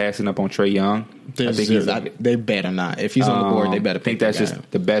Magic passing up on Trae Young. I think They better not. If he's on the board, they better I think pick that's the just guy.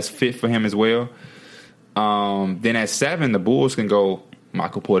 the best fit for him as well. Then at 7, the Bulls can go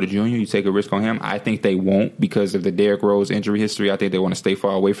Michael Porter Jr. You take a risk on him. I think they won't because of the Derrick Rose injury history. I think they want to stay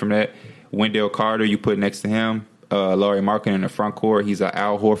far away from that. Wendell Carter, you put next to him. Laurie Markin in the front court. He's an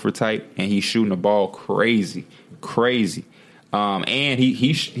Al Horford type, and he's shooting the ball crazy. And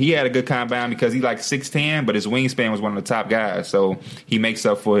he had a good combine because he's like 6'10", but his wingspan was one of the top guys. So he makes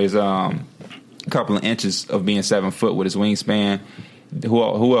up for his couple of inches of being 7 foot with his wingspan.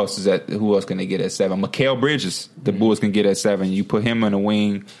 Who else is that? Who else can they get at 7? Mikal Bridges, the Bulls can get at 7. You put him in the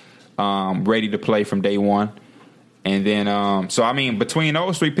wing, ready to play from day one. And then, so I mean, between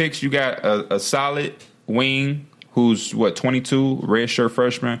those 3 picks, you got a solid wing who's 22, redshirt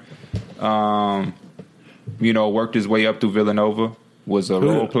freshman. Worked his way up through Villanova. Was a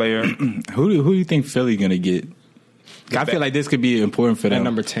role player. Who do you think Philly gonna get? I feel like this could be important for them. At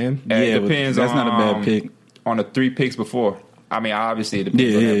number 10? Yeah, It depends. that's not a bad pick. On the 3 picks before. I mean, obviously it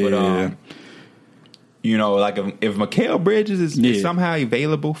depends on that, but like if Mikal Bridges is somehow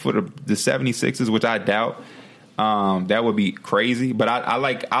available for the 76ers, which I doubt, that would be crazy. But I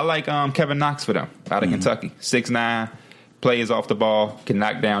like Kevin Knox for them out of Kentucky. 6'9", plays off the ball, can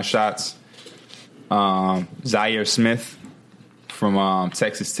knock down shots. Zaire Smith from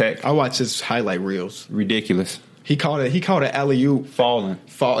Texas Tech. I watch his highlight reels. Ridiculous. He called it alley-oop. Falling.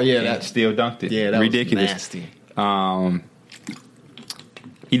 Yeah, And that's still dunked it. that ridiculous. was nasty.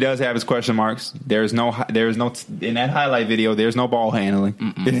 He does have his question marks. There's no in that highlight video. There's no ball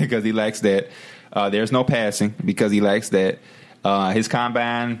handling because he lacks that. There's no passing because he lacks that. His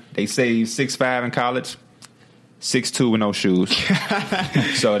combine, they say he's 6'5" in college, 6'2" with no shoes.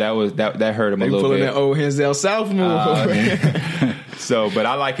 So that hurt him They a little pulling bit. that old Henzel South move. But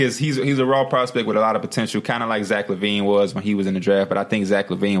I like he's a raw prospect with a lot of potential, kind of like Zach LaVine was when he was in the draft. But I think Zach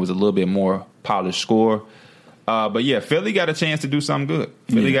LaVine was a little bit more polished scorer. But yeah, Philly got a chance to do something good.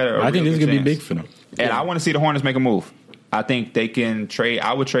 Philly got I think this is gonna be chance. big for them. And I want to see the Hornets make a move. I think they can trade.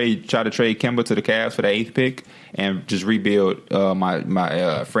 I would try to trade Kemba to the Cavs for the 8th pick and just rebuild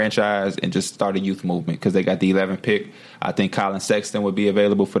my franchise and just start a youth movement because they got the 11th pick. I think Colin Sexton would be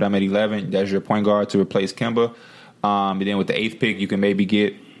available for them at 11. That's your point guard to replace Kemba. And then with the 8th pick, you can maybe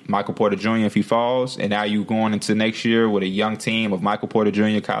get Michael Porter Jr. if he falls. And now you going into next year with a young team of Michael Porter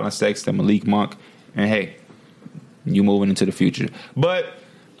Jr., Colin Sexton, Malik Monk, and hey, you moving into the future. But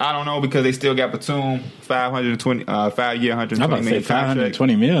I don't know because they still got Batum 520 5-year, I'm 120 about to say million contract.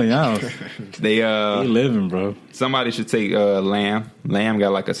 $520 million. They He living, bro. somebody should take Lamb. Lamb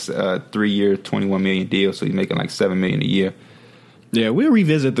got like a 3-year, $21 million deal, so he's making like $7 million a year. Yeah, we'll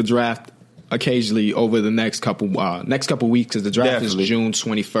revisit the draft occasionally over the next couple weeks because the draft Definitely. is June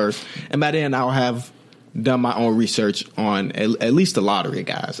 21st, and by then I'll have done my own research on at least the lottery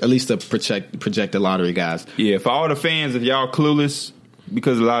guys, at least the projected lottery guys. Yeah, for all the fans, if y'all clueless,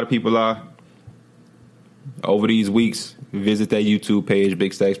 because a lot of people are, over these weeks, visit that YouTube page,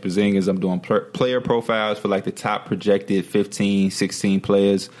 Big Stacks Porzingis. I'm doing player profiles for like the top projected 15, 16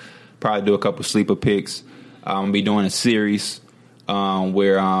 players. Probably do a couple sleeper picks. I'm going to be doing a series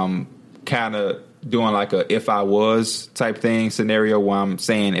where I'm kind of doing like a if I was type thing scenario where I'm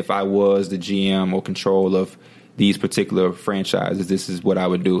saying if I was the GM or control of these particular franchises, this is what I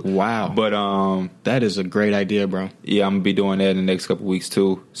would do. Wow. But That is a great idea, bro. yeah, I'm gonna be doing that in the next couple weeks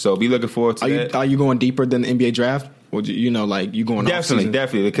too. So be looking forward to that. Are you going deeper than the NBA draft? Or like you going Definitely,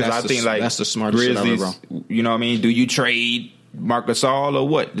 because I think like that's the smartest shit ever, bro. You know what I mean? Do you trade Marc Gasol or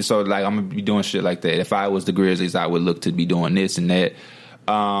what? So like I'm gonna be doing shit like that. If I was the Grizzlies, I would look to be doing this and that.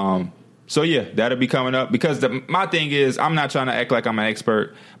 So yeah, that'll be coming up because my thing is I'm not trying to act like I'm an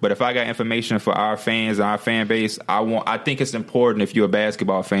expert, but if I got information for our fans and our fan base, I think it's important if you're a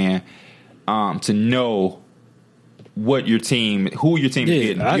basketball fan to know who your team is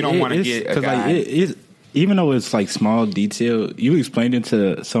getting. You don't want to get a guy. Like, even though it's like small detail, you explained it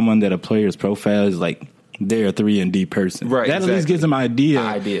to someone that a player's profile is like they're a 3-and-D person. Right, That at least gives them an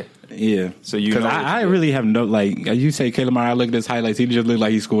idea. Yeah. So you because know I really have no like you say Caleb Murray. I look at his highlights. He just look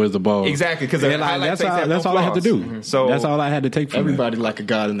like he scores the ball. Exactly, because that's all I had to do. Mm-hmm. So that's all I had to take from Everybody like a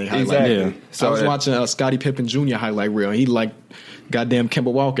god in their highlight. Exactly. Yeah. So I was watching Scottie Pippen Jr. highlight reel. He like goddamn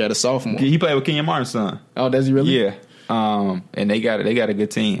Kemba Walker at a sophomore. he played with Kenyon Martin's son. Oh, does he really? Yeah. And they got a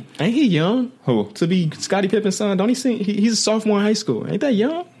good team. Ain't he young? Who? To be Scottie Pippen's son? Don't he seem he's a sophomore in high school? Ain't that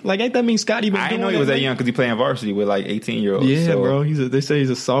young? Like ain't that mean Scottie been I doing didn't know he was that late? young because he playing varsity with like 18-year-olds. Yeah, so. bro. They say he's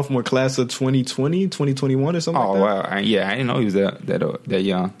a sophomore class of 2020, 2021 or something Oh like that. wow! I didn't know he was that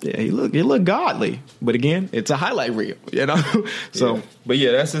young. Yeah, he look godly. But again, it's a highlight reel, you know? So Yeah. But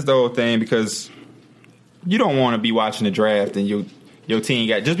yeah, that's just the whole thing because you don't want to be watching the draft and your team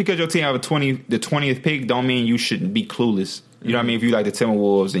got just because your team have the 20th pick don't mean you shouldn't be clueless. You know what I mean? If you like the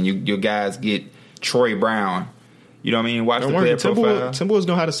Timberwolves and your guys get Troy Brown, you know what I mean? Watch don't the worry, player profile. Timberwolves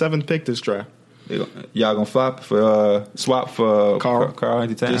gonna have the 7th pick this draft. Y'all gonna swap for Carl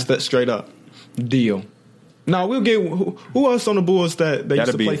Anthony Towns? Just that straight up deal. No, we'll get who else on the Bulls that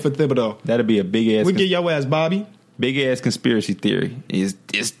used to play for Thibodeau. That'd be a big ass. We'll get your ass Bobby. Big ass conspiracy theory is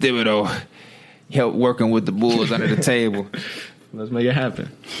Thibodeau help working with the Bulls under the table. Let's make it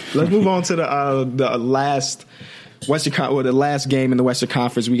happen. Let's move on to the last the last game in the Western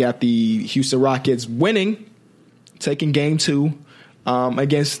Conference. We got the Houston Rockets winning, taking game 2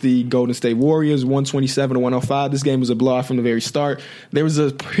 against the Golden State Warriors, 127-105. This game was a blowout from the very start. There was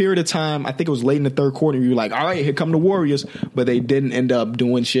a period of time, I think it was late in the third quarter, you were like, all right, here come the Warriors, but they didn't end up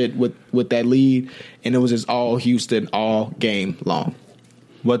doing shit with that lead, and it was just all Houston all game long.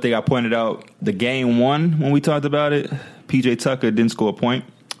 One thing I pointed out, the game 1 when we talked about it, PJ Tucker didn't score a point.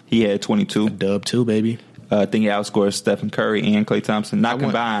 He had 22. Dub 2, baby. I think he outscored Stephen Curry and Klay Thompson. Not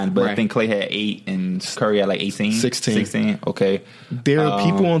combined, but right. I think Klay had 8 and Curry had like 18. 16. Okay. There are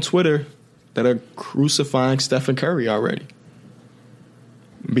people on Twitter that are crucifying Stephen Curry already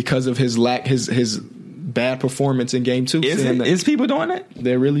because of his bad performance in game 2. Is people doing that?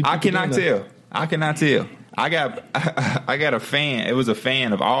 They're really. I cannot tell. I got a fan. It was a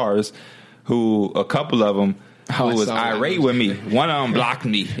fan of ours who a couple of them who was irate with me. One of them blocked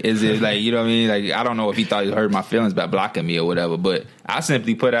me. Is it like, you know what I mean? Like, I don't know if he thought he hurt my feelings by blocking me or whatever, but I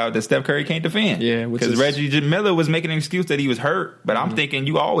simply put out that Steph Curry can't defend. Yeah, because Reggie Miller was making an excuse that he was hurt, but I'm thinking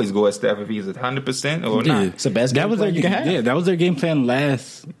you always go at Steph if he's 100% or not. It's the best game plan you can have. Yeah, that was their game plan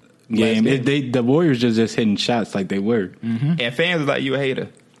last game. The Warriors just hitting shots like they were. Mm-hmm. And fans was like, you a hater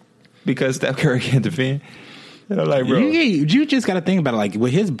because Steph Curry can't defend. And I'm like, bro, you just got to think about it. Like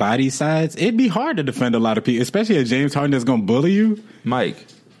with his body size, it'd be hard to defend a lot of people, especially a James Harden that's going to bully you. Mike,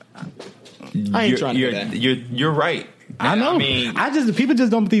 I ain't trying to do that. You're right. I know. People just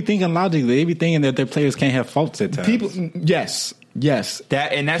don't be thinking logically. They be thinking that their players can't have faults at times. Yes.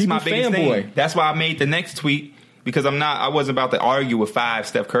 That's people my biggest thing. That's why I made the next tweet because I wasn't about to argue with 5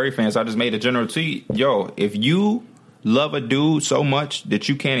 Steph Curry fans. I just made a general tweet. Yo, if you love a dude so much that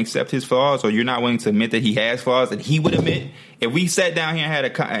you can't accept his flaws or you're not willing to admit that he has flaws and he would admit, if we sat down here and had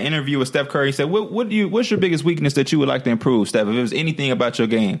an interview with Steph Curry and said, what's your biggest weakness that you would like to improve, Steph? If it was anything about your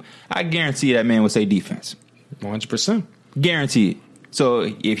game, I guarantee that man would say defense. 100%. Guaranteed. So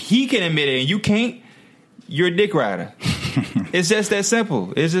if he can admit it and you can't, you're a dick rider. It's just that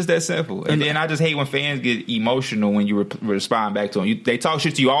simple. It's just that simple. And then I just hate when fans get emotional when you respond back to them. They talk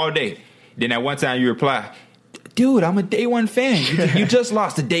shit to you all day. Then at one time you reply, dude, I'm a day one fan. You just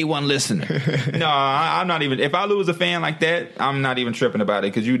lost a day one listener. No, I'm not even. If I lose a fan like that, I'm not even tripping about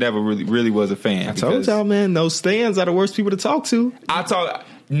it because you never really was a fan. I told y'all, man, those stands are the worst people to talk to.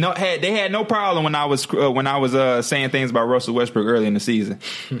 They had no problem when I was saying things about Russell Westbrook early in the season.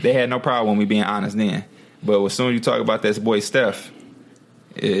 They had no problem with me being honest then. But as soon as you talk about this boy Steph,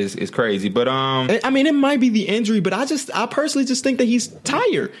 it's crazy. But I mean, it might be the injury, but I personally just think that he's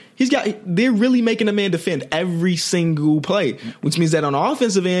tired. They're really making a man defend every single play, which means that on the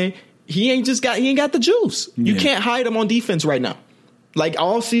offensive end, he ain't got the juice. You can't hide him on defense right now. Like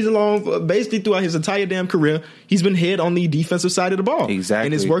all season long, basically throughout his entire damn career, he's been hit on the defensive side of the ball. Exactly.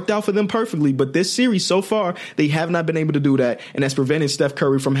 And it's worked out for them perfectly. But this series so far, they have not been able to do that. And that's prevented Steph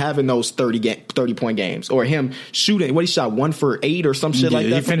Curry from having those 30-point games. Or him shooting, he shot 1 for 8 or some shit like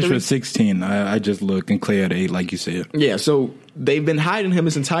that. He finished with 16. I just looked, and Clay had 8, like you said. Yeah, so they've been hiding him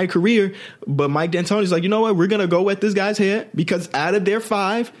his entire career. But Mike D'Antoni's like, you know what? We're going to go at this guy's head because out of their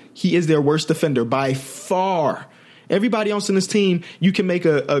 5, he is their worst defender by far. Everybody else in this team, you can make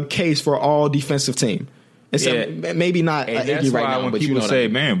a case for all defensive team. Maybe not Iggy right now. When but people say,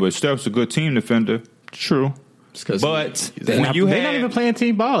 man, but Steph's a good team defender. True. But they're not even playing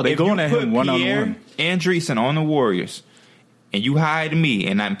team ball. They're going at him one-on-one. Andreessen on the Warriors, and you hide me,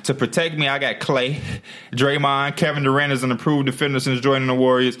 and to protect me, I got Clay, Draymond, Kevin Durant is an approved defender since joining the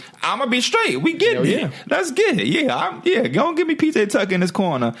Warriors. I'm gonna be straight. We get it. Yeah. Let's get it. Yeah, go give me PJ Tucker in this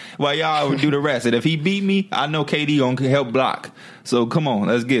corner while y'all do the rest. And if he beat me, I know KD gonna help block. So come on,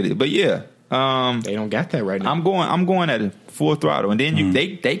 let's get it. But yeah, they don't got that right now. I'm going at it full throttle, and then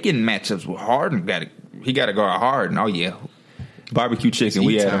they getting matchups with Harden. He got to guard Harden. Oh yeah, barbecue chicken.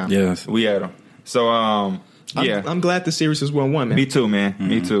 We had him. Yes, we had him. So yeah, I'm glad the series is 1-1, man. Me too, man.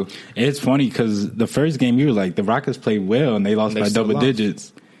 Me too. It's funny because the first game you were like the Rockets played well and they lost by double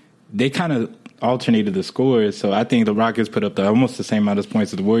digits. They kind of alternated the scores, so I think the Rockets put up almost the same amount of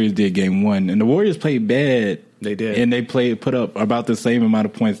points as the Warriors did game 1, and the Warriors played bad. They did, and they put up about the same amount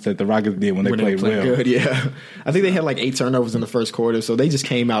of points that the Rockets did when they played well. Good, yeah. I think they had like 8 turnovers in the first quarter, so they just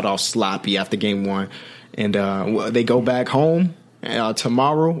came out all sloppy after game 1, and they go back home.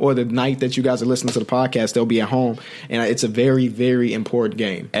 Tomorrow or the night that you guys are listening to the podcast, they'll be at home, and it's a very, very important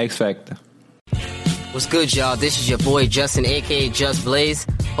game. X Factor. What's good, y'all? This is your boy Justin, a.k.a. Just Blaze,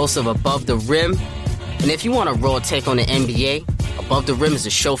 host of Above the Rim. And if you want a raw take on the NBA, Above the Rim is a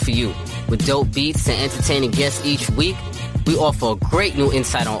show for you. With dope beats and entertaining guests each week, we offer a great new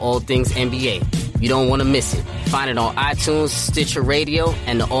insight on all things NBA. You don't want to miss it. Find it on iTunes, Stitcher Radio,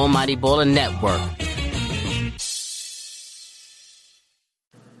 and the Almighty Baller Network.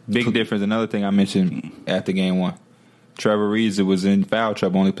 Big difference. Another thing I mentioned after game 1. Trevor Ariza was in foul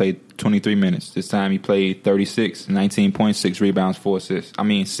trouble, only played 23 minutes. This time he played 36, 19 points, 6 rebounds, 4 assists.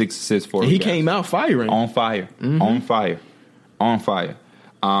 6 assists, 4 rebounds. He came out firing. On fire. Mm-hmm. On fire.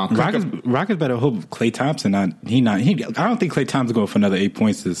 Rockets better hope Klay Thompson I don't think Klay Thompson's going for another 8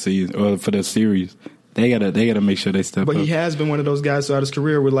 points this season or for the series. They gotta make sure they step up. But he has been one of those guys throughout his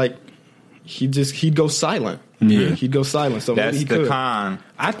career where he'd go silent. Yeah, he'd go silent. So that's maybe he the could. con.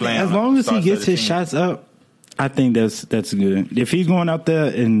 I think as long as he gets his shots up, I think that's good. If he's going out there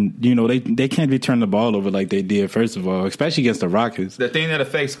and they can't be turning the ball over like they did first of all, especially against the Rockets. The thing that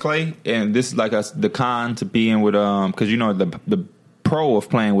affects Klay, and this is the con to being with because the pro of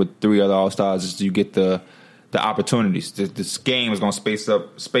playing with 3 other All-Stars is you get the opportunities. This game is going to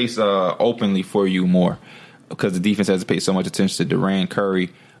space openly for you more because the defense has to pay so much attention to Durant, Curry.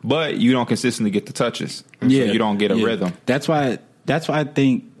 But you don't consistently get the touches. Yeah, so you don't get a rhythm. That's why I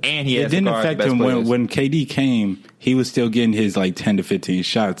think and he it didn't affect him when KD came. He was still getting his 10 to 15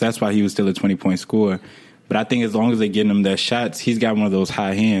 shots. That's why he was still a 20-point scorer. But I think as long as they getting him that shots, he's got one of those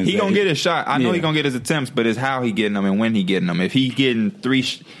high hands. He gonna get his shot. I know he gonna get his attempts, but it's how he getting them and when he getting them. If he getting three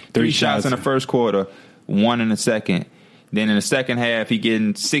shots in the first quarter, 1 in the second. Then in the second half, he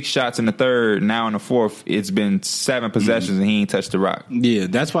getting 6 shots in the third. Now in the fourth, it's been 7 possessions and he ain't touched the rock. Yeah,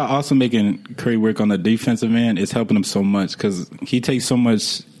 that's why also making Curry work on the defensive end is helping him so much because he takes so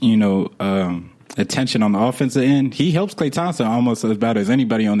much, attention on the offensive end. He helps Klay Thompson almost as bad as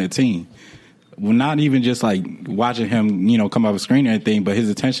anybody on that team. Well, not even just watching him, come off a screen or anything, but his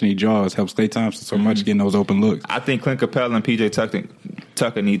attention he draws helps Klay Thompson so much getting those open looks. I think Clint Capella and PJ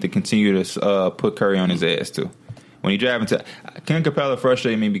Tucker need to continue to put Curry on his ass too. When he drive into Clint Capella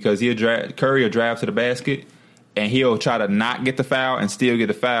frustrated me because Curry will drive to the basket and he'll try to not get the foul and still get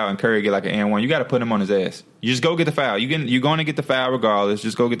the foul and Curry get an and one. You got to put him on his ass. You just go get the foul. You're going to get the foul regardless.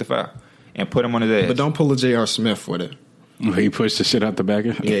 Just go get the foul and put him on his edge. But don't pull a J.R. Smith with it. He pushed the shit out the back.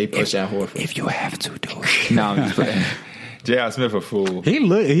 Yeah, he pushed out Horford. If you have to do it. No, I'm just playing. J.R. Smith a fool. He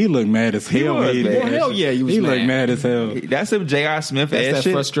looked mad as hell. was, man. Well, hell yeah, he was He mad. looked mad as hell. That's a J.R. Smith That's ass that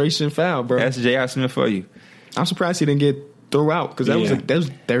shit. frustration foul, bro. That's J.R. Smith for you. I'm surprised he didn't get thrown out because that was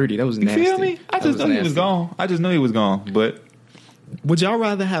dirty. That was You nasty. feel me? I just That knew he was nasty. gone. I just knew he was gone. But Would y'all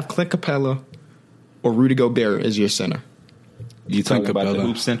rather have Clint Capella or Rudy Gobert as your center? you talking about the Capella.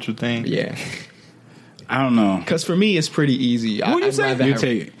 Hoop Central thing? Yeah. I don't know. Because for me, it's pretty easy. Who you I'd say? rather You have-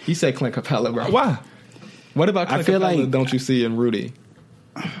 take- He said Clint Capella, bro. Why? What about I Clint feel Capella? like- Don't you see in Rudy?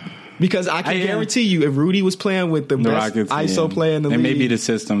 Because I can I am- guarantee you, if Rudy was playing with the The best Rockets, ISO player in the it league, may be the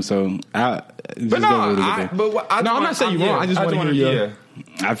system. So I just But no, go Rudy Gobert. I'm not saying you're wrong. I just wanna hear your-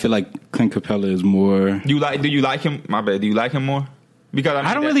 I feel like Clint Capella is more. Do you like him? My bad. Do you like him more? Because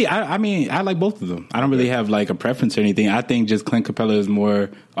I don't really. I mean, I like both of them. I don't really have like a preference or anything. I think just Clint Capella is more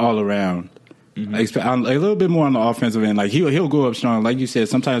all around. A little bit more on the offensive end. Like he'll go up strong. Like you said,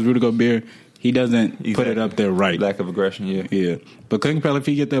 sometimes Rudy Gobert he doesn't put it up there right. lack of aggression. Yeah. Yeah, but Clint Capella, if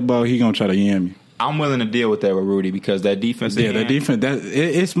he get that ball, he gonna try to yam you. I'm willing to deal with that with Rudy because that defense. Yeah, the defense.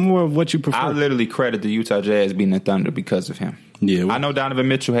 It's more of what you prefer. I literally credit the Utah Jazz beating the Thunder because of him. Yeah, I know Donovan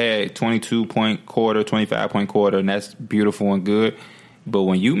Mitchell had 22-point quarter, 25-point quarter, and that's beautiful and good. But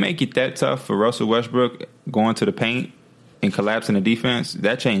when you make it that tough for Russell Westbrook going to the paint and collapsing the defense,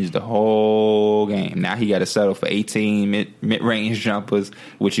 that changed the whole game. Now he got to settle for 18 mid-range jumpers,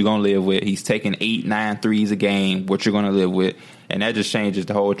 which you're going to live with. He's taking 8-9 threes a game, which you're going to live with. And that just changes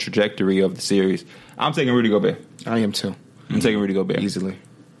the whole trajectory of the series. I'm taking Rudy Gobert. I am too, I'm taking Rudy Gobert. easily.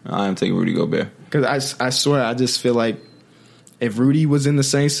 I am taking Rudy Gobert. Because I swear, I just feel like if Rudy was in the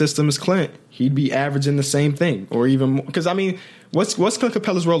same system as Clint, he'd be averaging the same thing, or even more. Because I mean, what's Clint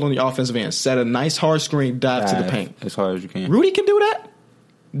Capella's role on the offensive end? Set a nice hard screen, dive to the paint. As hard as you can. Rudy can do that,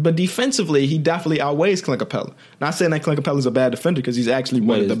 but defensively, he definitely outweighs Clint Capella. Not saying that Clint Capella's a bad defender because he's actually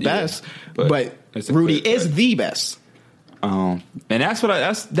one of the best, but it's a Rudy clear is cut. the best. And that's what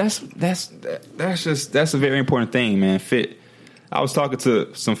that's a very important thing, man. Fit. I was talking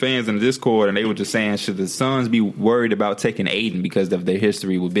to some fans in the Discord, and they were just saying, should the Suns be worried about taking Aiden because of their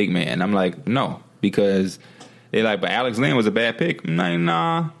history with big man? And I'm like, no, because they're like, but Alex Len was a bad pick. I'm like,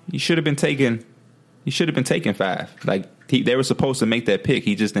 nah, you should have been taking 5. Like they were supposed to make that pick.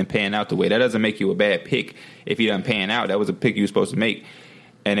 He just didn't pan out the way. That doesn't make you a bad pick if he doesn't pan out. That was a pick you were supposed to make.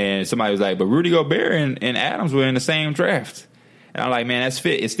 And then somebody was like, but Rudy Gobert and Adams were in the same draft. And I'm like, man, that's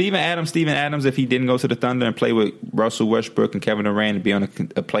fit. Is Steven Adams, if he didn't go to the Thunder and play with Russell Westbrook and Kevin Durant and be on a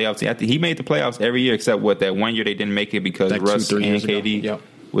playoff team? He made the playoffs every year except that 1 year they didn't make it because Like Russ 2-3 and years ago. KD Yep.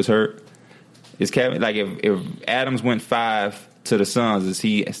 was hurt. Is Kevin, like, if Adams went 5 to the Suns, is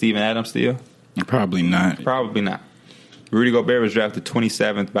he Steven Adams still? Probably not. Probably not. Rudy Gobert was drafted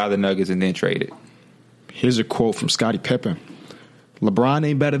 27th by the Nuggets and then traded. Here's a quote from Scottie Pippen: "LeBron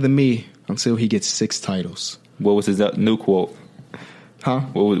ain't better than me until he gets 6 titles." What was his new quote? Huh?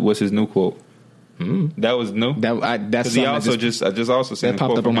 What's his new quote? That was new. That's Because he something also that I just also seen that a popped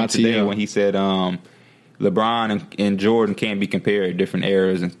quote up from on him my today TL. when he said LeBron and Jordan can't be compared, different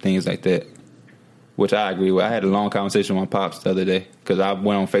eras and things like that, which I agree with. I had a long conversation with my pops the other day because I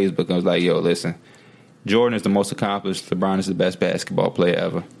went on Facebook and was like, yo, listen, Jordan is the most accomplished, LeBron is the best basketball player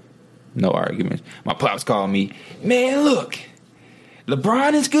ever. No arguments. My pops called me, man, look,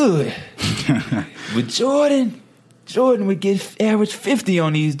 LeBron is good, but Jordan would get average 50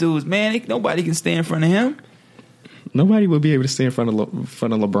 on these dudes, man. Nobody can stay in front of him. Nobody would be able to stay in front of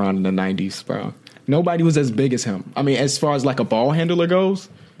LeBron in the 90s, bro. Nobody was as big as him. I mean, as far as like a ball handler goes,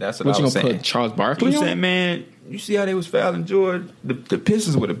 That's what what I you was gonna saying. put Charles Barkley You on? said, man, you see how they was fouling Jordan? The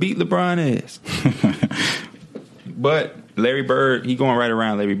Pistons would have beat LeBron ass. But Larry Bird, he going right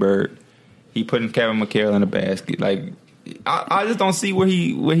around Larry Bird. He putting Kevin McHale in the basket. Like, I just don't see where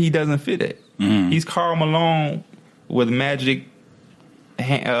he doesn't fit at. He's Karl Malone with magic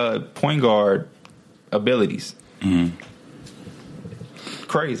point guard abilities.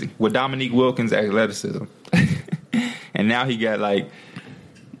 Crazy. With Dominique Wilkins' athleticism. And now he got like,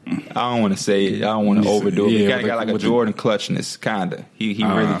 I don't want to say it. I don't want to overdo it. Yeah, He got with like the- a Jordan clutchness, kinda. He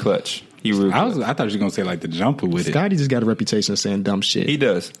really clutch. He really clutch. I thought you were gonna say like the jumper with it. Scotty just got a reputation of saying dumb shit. He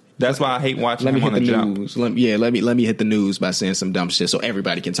does. That's why I hate watching Let me him hit on the the jump. news. Let me hit the news by saying some dumb shit so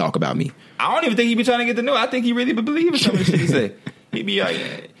everybody can talk about me. I don't even think he be trying to get the news. I think he really believe in some of the shit he say. He be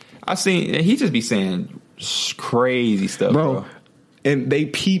like, he just be saying crazy stuff, bro. And they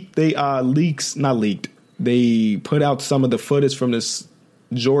leaks, not leaked. They put out some of the footage from this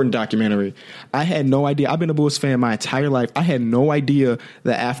Jordan documentary. I had no idea. I've been a Bulls fan my entire life. I had no idea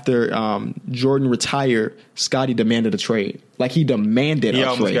that after Jordan retired, Scottie demanded a trade. Like, he demanded a trade. He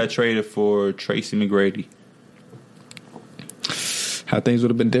almost got traded for Tracy McGrady. How things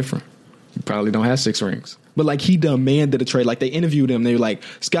would have been different. You probably don't have 6 rings. But, like, he demanded a trade. Like, they interviewed him. They were like,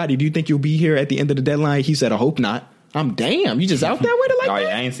 Scottie, do you think you'll be here at the end of the deadline? He said, I hope not. I'm damn. You just out there with it like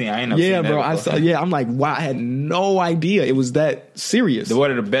that? Yeah, I ain't never yeah, seen that bro. before. I'm like, wow. I had no idea it was that serious.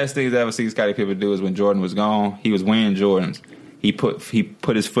 One of the best things I ever seen Scottie Pippen do is when Jordan was gone, he was wearing Jordans. He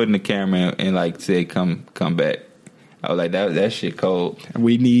put his foot in the camera and like said, "Come back." I was like, that shit cold.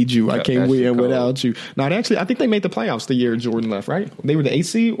 We need you. I Yeah, can't that win shit cold. without you. No, actually, I think they made the playoffs the year Jordan left, right? They were the 8th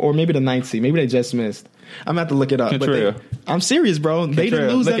seed or maybe the 9th seed. Maybe they just missed. I'm going to have to look it up. Contreras. I'm serious, bro. They didn't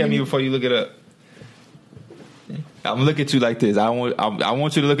lose Look that at me many. before you look it up. I'm gonna look at you like this. I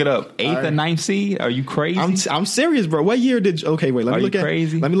want you to look it up. 8th right. and 9th seed? Are you crazy? I'm serious, bro. What year did? Okay, wait. Let Are me you look at.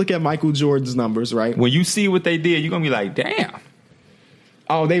 crazy? Let me look at Michael Jordan's numbers. Right. When you see what they did, you're gonna be like, damn,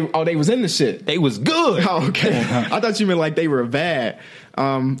 Oh, they was in the shit. they was good. Oh, okay. I thought you meant like they were bad.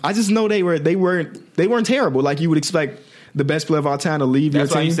 I just know they weren't terrible. Like you would expect the best player of all time to leave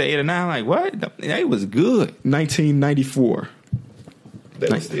That's your why team. you say 8 or 9. Like what? They was good. 1994. They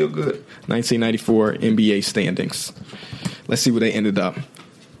was still good. 1994 NBA standings. Let's see where they ended up. I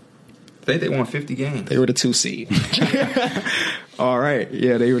think they won 50 games. They were the 2 seed. All right.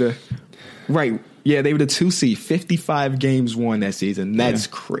 Yeah, they were the right. Yeah, they were the 2 seed. 55 games won that season. That's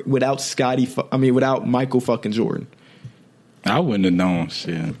without without Michael fucking Jordan. I wouldn't have known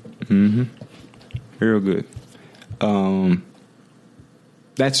shit. Real good.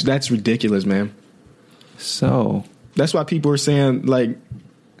 That's ridiculous, man. So That's why people are saying like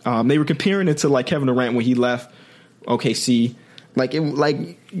they were comparing it to like Kevin Durant when he left OKC.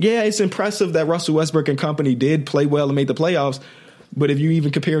 Yeah, it's impressive that Russell Westbrook and company did play well and made the playoffs. But if you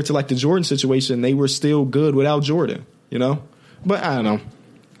even compare it to like the Jordan situation, they were still good without Jordan, you know? But I don't know.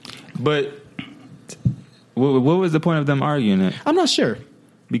 But what was the point of them arguing it? I'm not sure.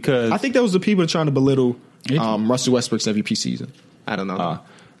 Because I think that was the people trying to belittle Russell Westbrook's MVP season. I don't know.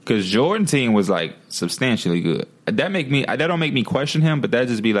 because Jordan team was like substantially good. That don't make me question him, but that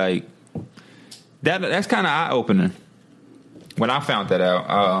just be like that's kind of eye opening. When I found that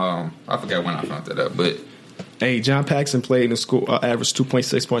out, I forgot when I found that out, but Hey, John Paxson played in the school, averaged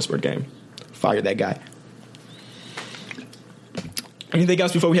 2.6 points per game. Fired that guy. Anything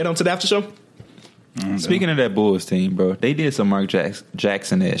else before we head on to the after show? speaking of that Bulls team, bro, they did some Mark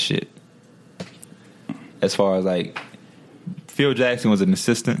Jackson ass shit. As far as like, Phil Jackson was an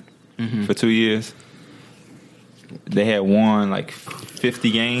assistant for 2 years. They had won like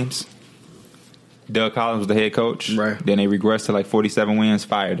 50 games. Doug Collins was the head coach. Right. Then they regressed to like 47 wins,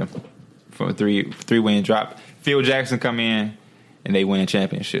 fired him for a three-win drop. Phil Jackson come in, and they win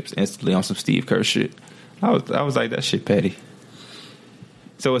championships instantly on some Steve Kerr shit. I was like, that shit petty.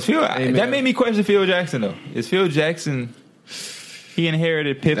 So is Phil? Hey, that made me question Phil Jackson though. Is Phil Jackson? He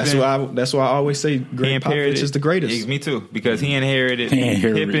inherited Pippen. That's why I always say Greg Popovich is the greatest. Me too, because he inherited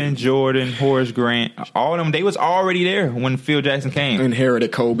Pippen, Jordan, Horace Grant, all of them. They was already there when Phil Jackson came.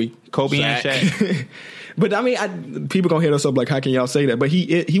 Inherited Kobe and Shaq. But I mean, people gonna hit us up like, how can y'all say that? But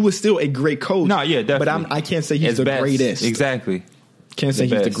he was still a great coach. No, yeah, definitely. But I can't say he's As the best. greatest. Exactly. Can't say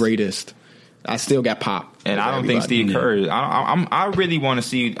he's the best. greatest. I still got Pop. And I don't think Steve Kerr. I really want to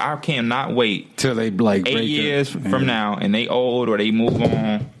see. I cannot wait till they like 8 years from now, and they old or they move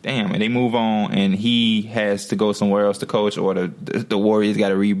on. Damn, and they move on, and he has to go somewhere else to coach, or the Warriors got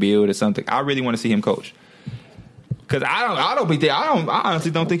to rebuild or something. I really want to see him coach, because I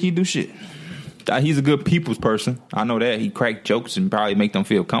honestly don't think he'd do shit. He's a good people's person. I know that. He crack jokes and probably make them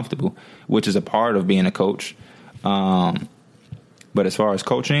feel comfortable, which is a part of being a coach. But as far as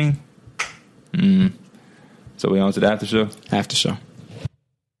coaching. So we on to the after show? After show.